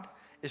God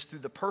is through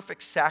the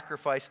perfect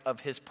sacrifice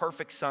of his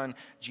perfect Son,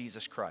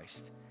 Jesus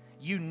Christ.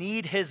 You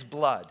need his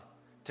blood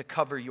to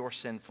cover your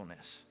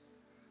sinfulness.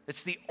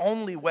 It's the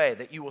only way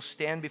that you will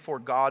stand before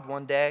God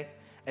one day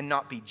and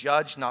not be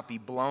judged, not be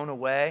blown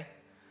away,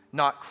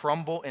 not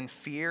crumble in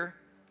fear,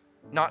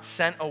 not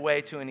sent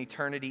away to an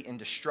eternity in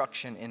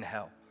destruction in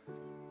hell.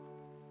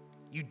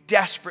 You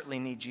desperately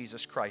need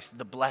Jesus Christ,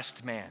 the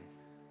blessed man,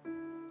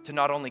 to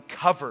not only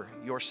cover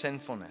your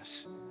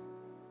sinfulness,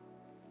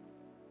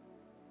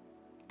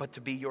 but to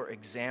be your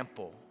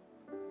example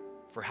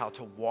for how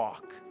to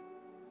walk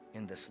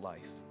in this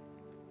life.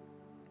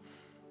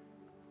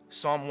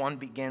 Psalm 1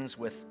 begins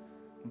with,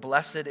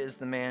 "Blessed is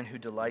the man who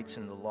delights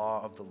in the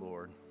law of the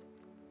Lord."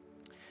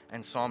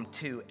 And Psalm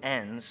 2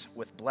 ends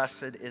with,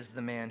 "Blessed is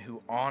the man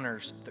who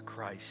honors the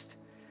Christ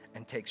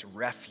and takes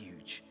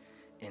refuge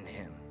in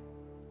him."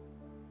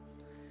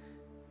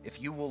 If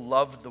you will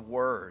love the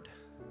Word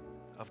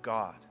of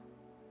God,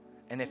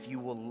 and if you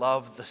will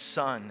love the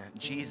Son,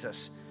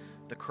 Jesus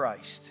the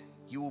Christ,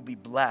 you will be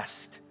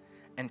blessed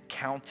and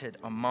counted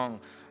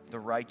among the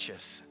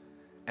righteous.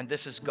 And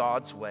this is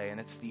God's way, and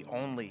it's the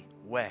only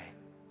way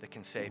that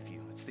can save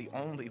you. It's the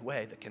only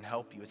way that can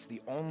help you. It's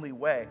the only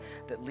way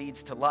that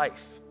leads to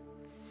life.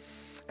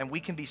 And we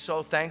can be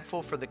so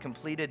thankful for the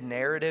completed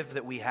narrative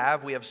that we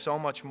have. We have so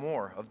much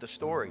more of the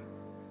story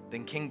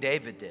than King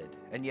David did.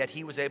 And yet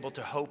he was able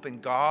to hope in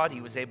God.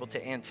 He was able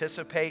to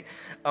anticipate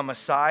a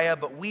Messiah.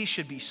 But we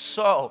should be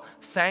so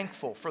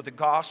thankful for the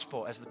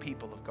gospel as the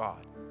people of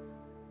God.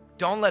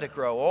 Don't let it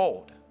grow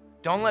old.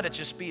 Don't let it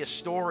just be a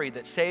story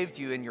that saved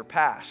you in your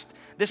past.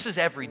 This is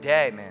every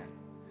day, man.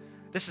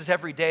 This is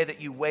every day that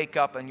you wake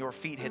up and your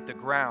feet hit the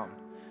ground.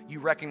 You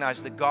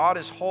recognize that God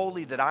is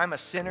holy, that I'm a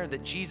sinner,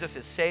 that Jesus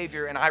is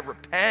Savior, and I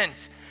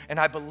repent and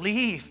I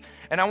believe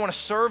and I want to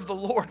serve the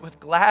Lord with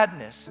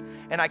gladness.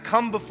 And I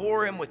come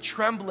before him with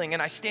trembling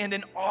and I stand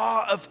in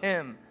awe of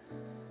him.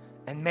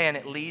 And man,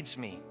 it leads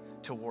me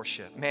to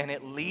worship. Man,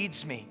 it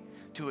leads me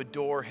to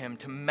adore him,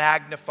 to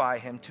magnify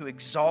him, to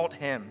exalt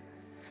him,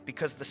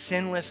 because the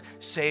sinless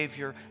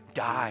Savior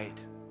died.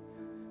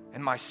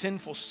 And my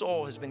sinful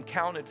soul has been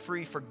counted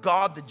free, for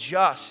God the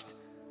just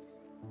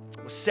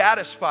was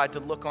satisfied to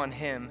look on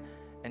him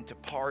and to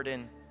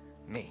pardon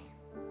me.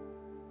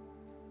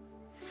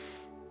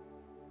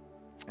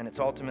 And it's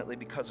ultimately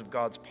because of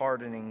God's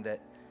pardoning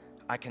that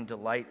I can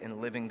delight in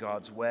living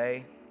God's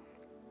way.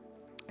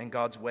 And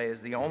God's way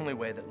is the only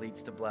way that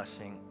leads to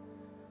blessing.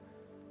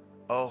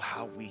 Oh,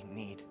 how we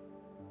need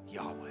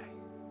Yahweh.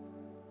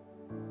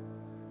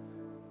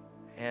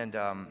 And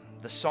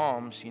the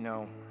Psalms,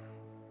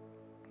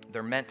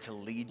 they're meant to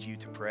lead you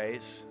to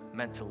praise,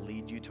 meant to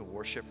lead you to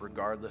worship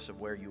regardless of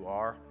where you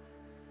are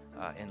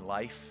in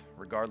life,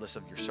 regardless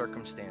of your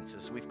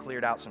circumstances. We've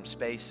cleared out some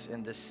space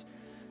in this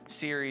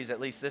series, at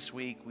least this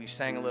week. We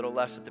sang a little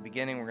less at the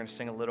beginning. We're going to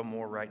sing a little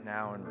more right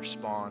now and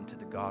respond to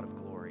the God of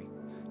glory.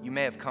 You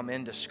may have come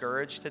in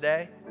discouraged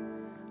today.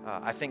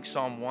 I think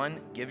Psalm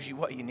 1 gives you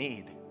what you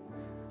need.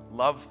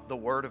 Love the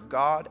Word of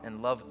God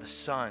and love the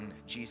Son,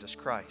 Jesus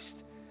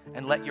Christ.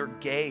 And let your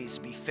gaze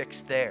be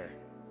fixed there.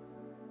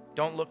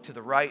 Don't look to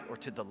the right or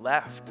to the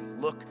left.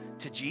 Look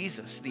to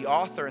Jesus, the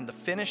author and the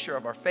finisher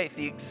of our faith,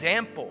 the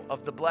example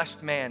of the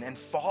blessed man, and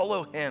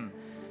follow him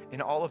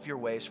in all of your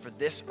ways, for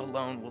this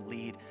alone will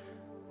lead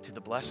to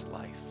the blessed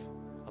life,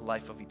 a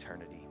life of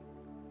eternity.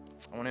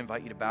 I want to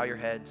invite you to bow your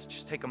heads.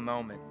 Just take a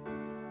moment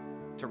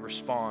to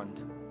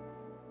respond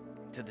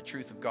to the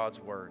truth of God's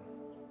word.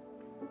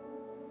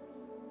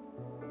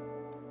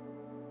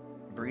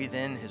 Breathe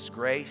in his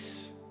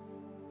grace.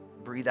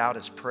 Breathe out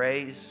his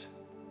praise.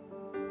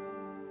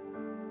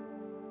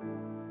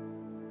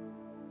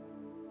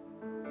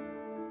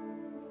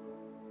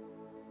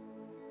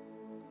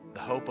 The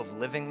hope of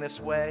living this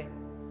way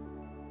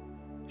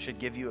should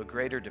give you a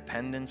greater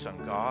dependence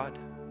on God,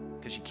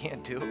 because you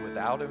can't do it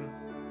without him.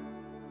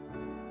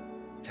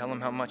 Tell him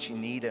how much you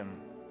need him.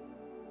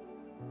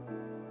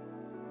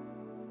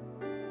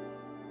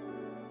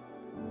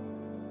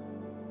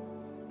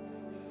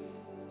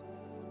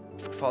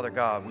 Father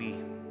God, we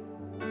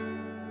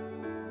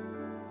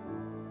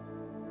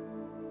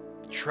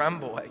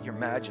tremble at your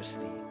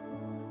majesty.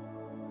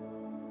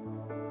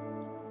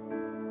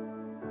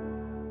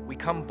 We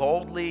come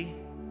boldly,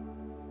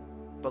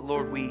 but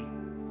Lord, we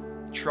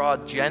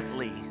trod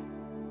gently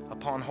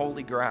upon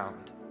holy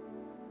ground,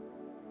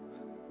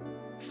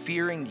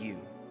 fearing you,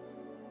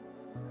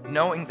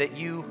 knowing that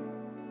you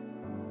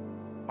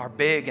are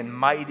big and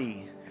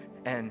mighty,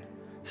 and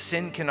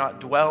sin cannot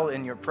dwell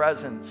in your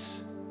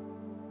presence.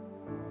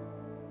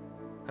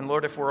 And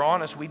Lord, if we're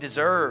honest, we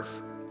deserve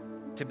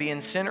to be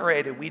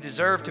incinerated. We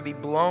deserve to be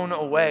blown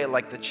away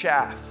like the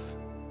chaff.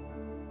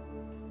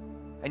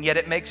 And yet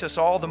it makes us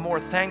all the more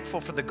thankful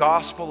for the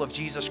gospel of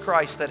Jesus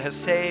Christ that has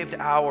saved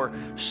our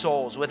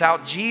souls.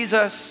 Without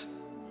Jesus,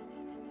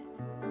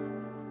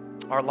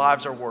 our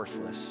lives are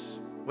worthless.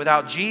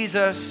 Without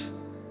Jesus,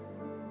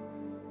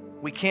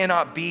 we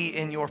cannot be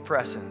in your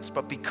presence.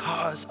 But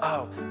because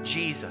of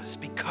Jesus,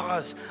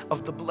 because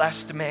of the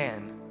blessed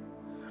man,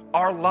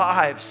 our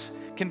lives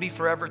can be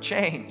forever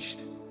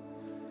changed.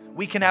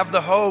 We can have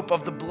the hope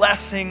of the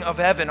blessing of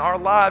heaven. Our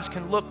lives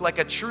can look like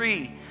a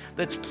tree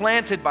that's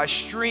planted by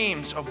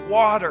streams of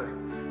water.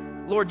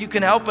 Lord, you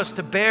can help us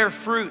to bear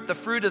fruit, the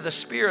fruit of the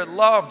Spirit,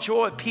 love,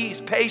 joy,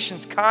 peace,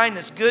 patience,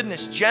 kindness,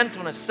 goodness,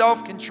 gentleness,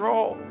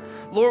 self-control.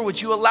 Lord,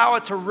 would you allow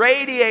it to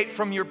radiate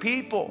from your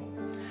people,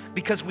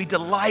 because we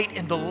delight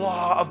in the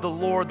law of the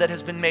Lord that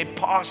has been made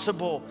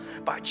possible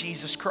by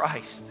Jesus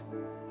Christ.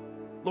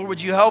 Lord,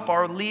 would you help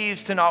our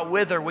leaves to not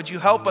wither? Would you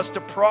help us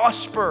to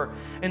prosper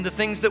in the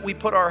things that we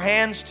put our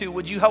hands to?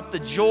 Would you help the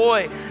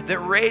joy that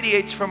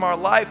radiates from our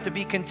life to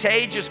be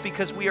contagious,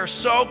 because we are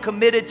so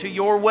committed to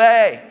your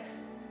way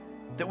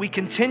that we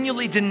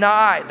continually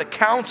deny the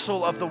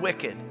counsel of the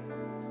wicked?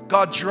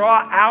 God,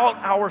 draw out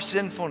our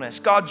sinfulness.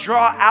 God,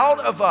 draw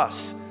out of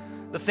us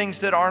the things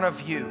that aren't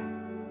of you.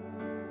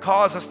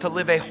 Cause us to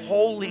live a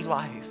holy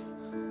life.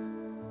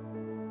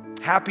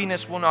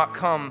 Happiness will not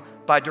come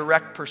by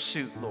direct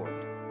pursuit,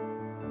 Lord.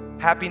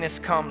 Happiness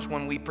comes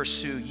when we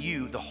pursue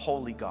you, the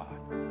holy God.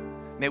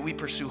 May we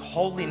pursue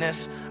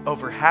holiness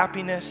over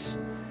happiness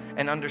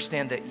and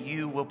understand that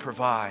you will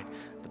provide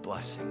the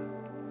blessing.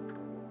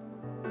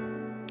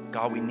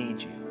 God, we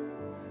need you.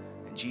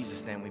 In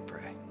Jesus' name we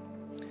pray.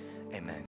 Amen.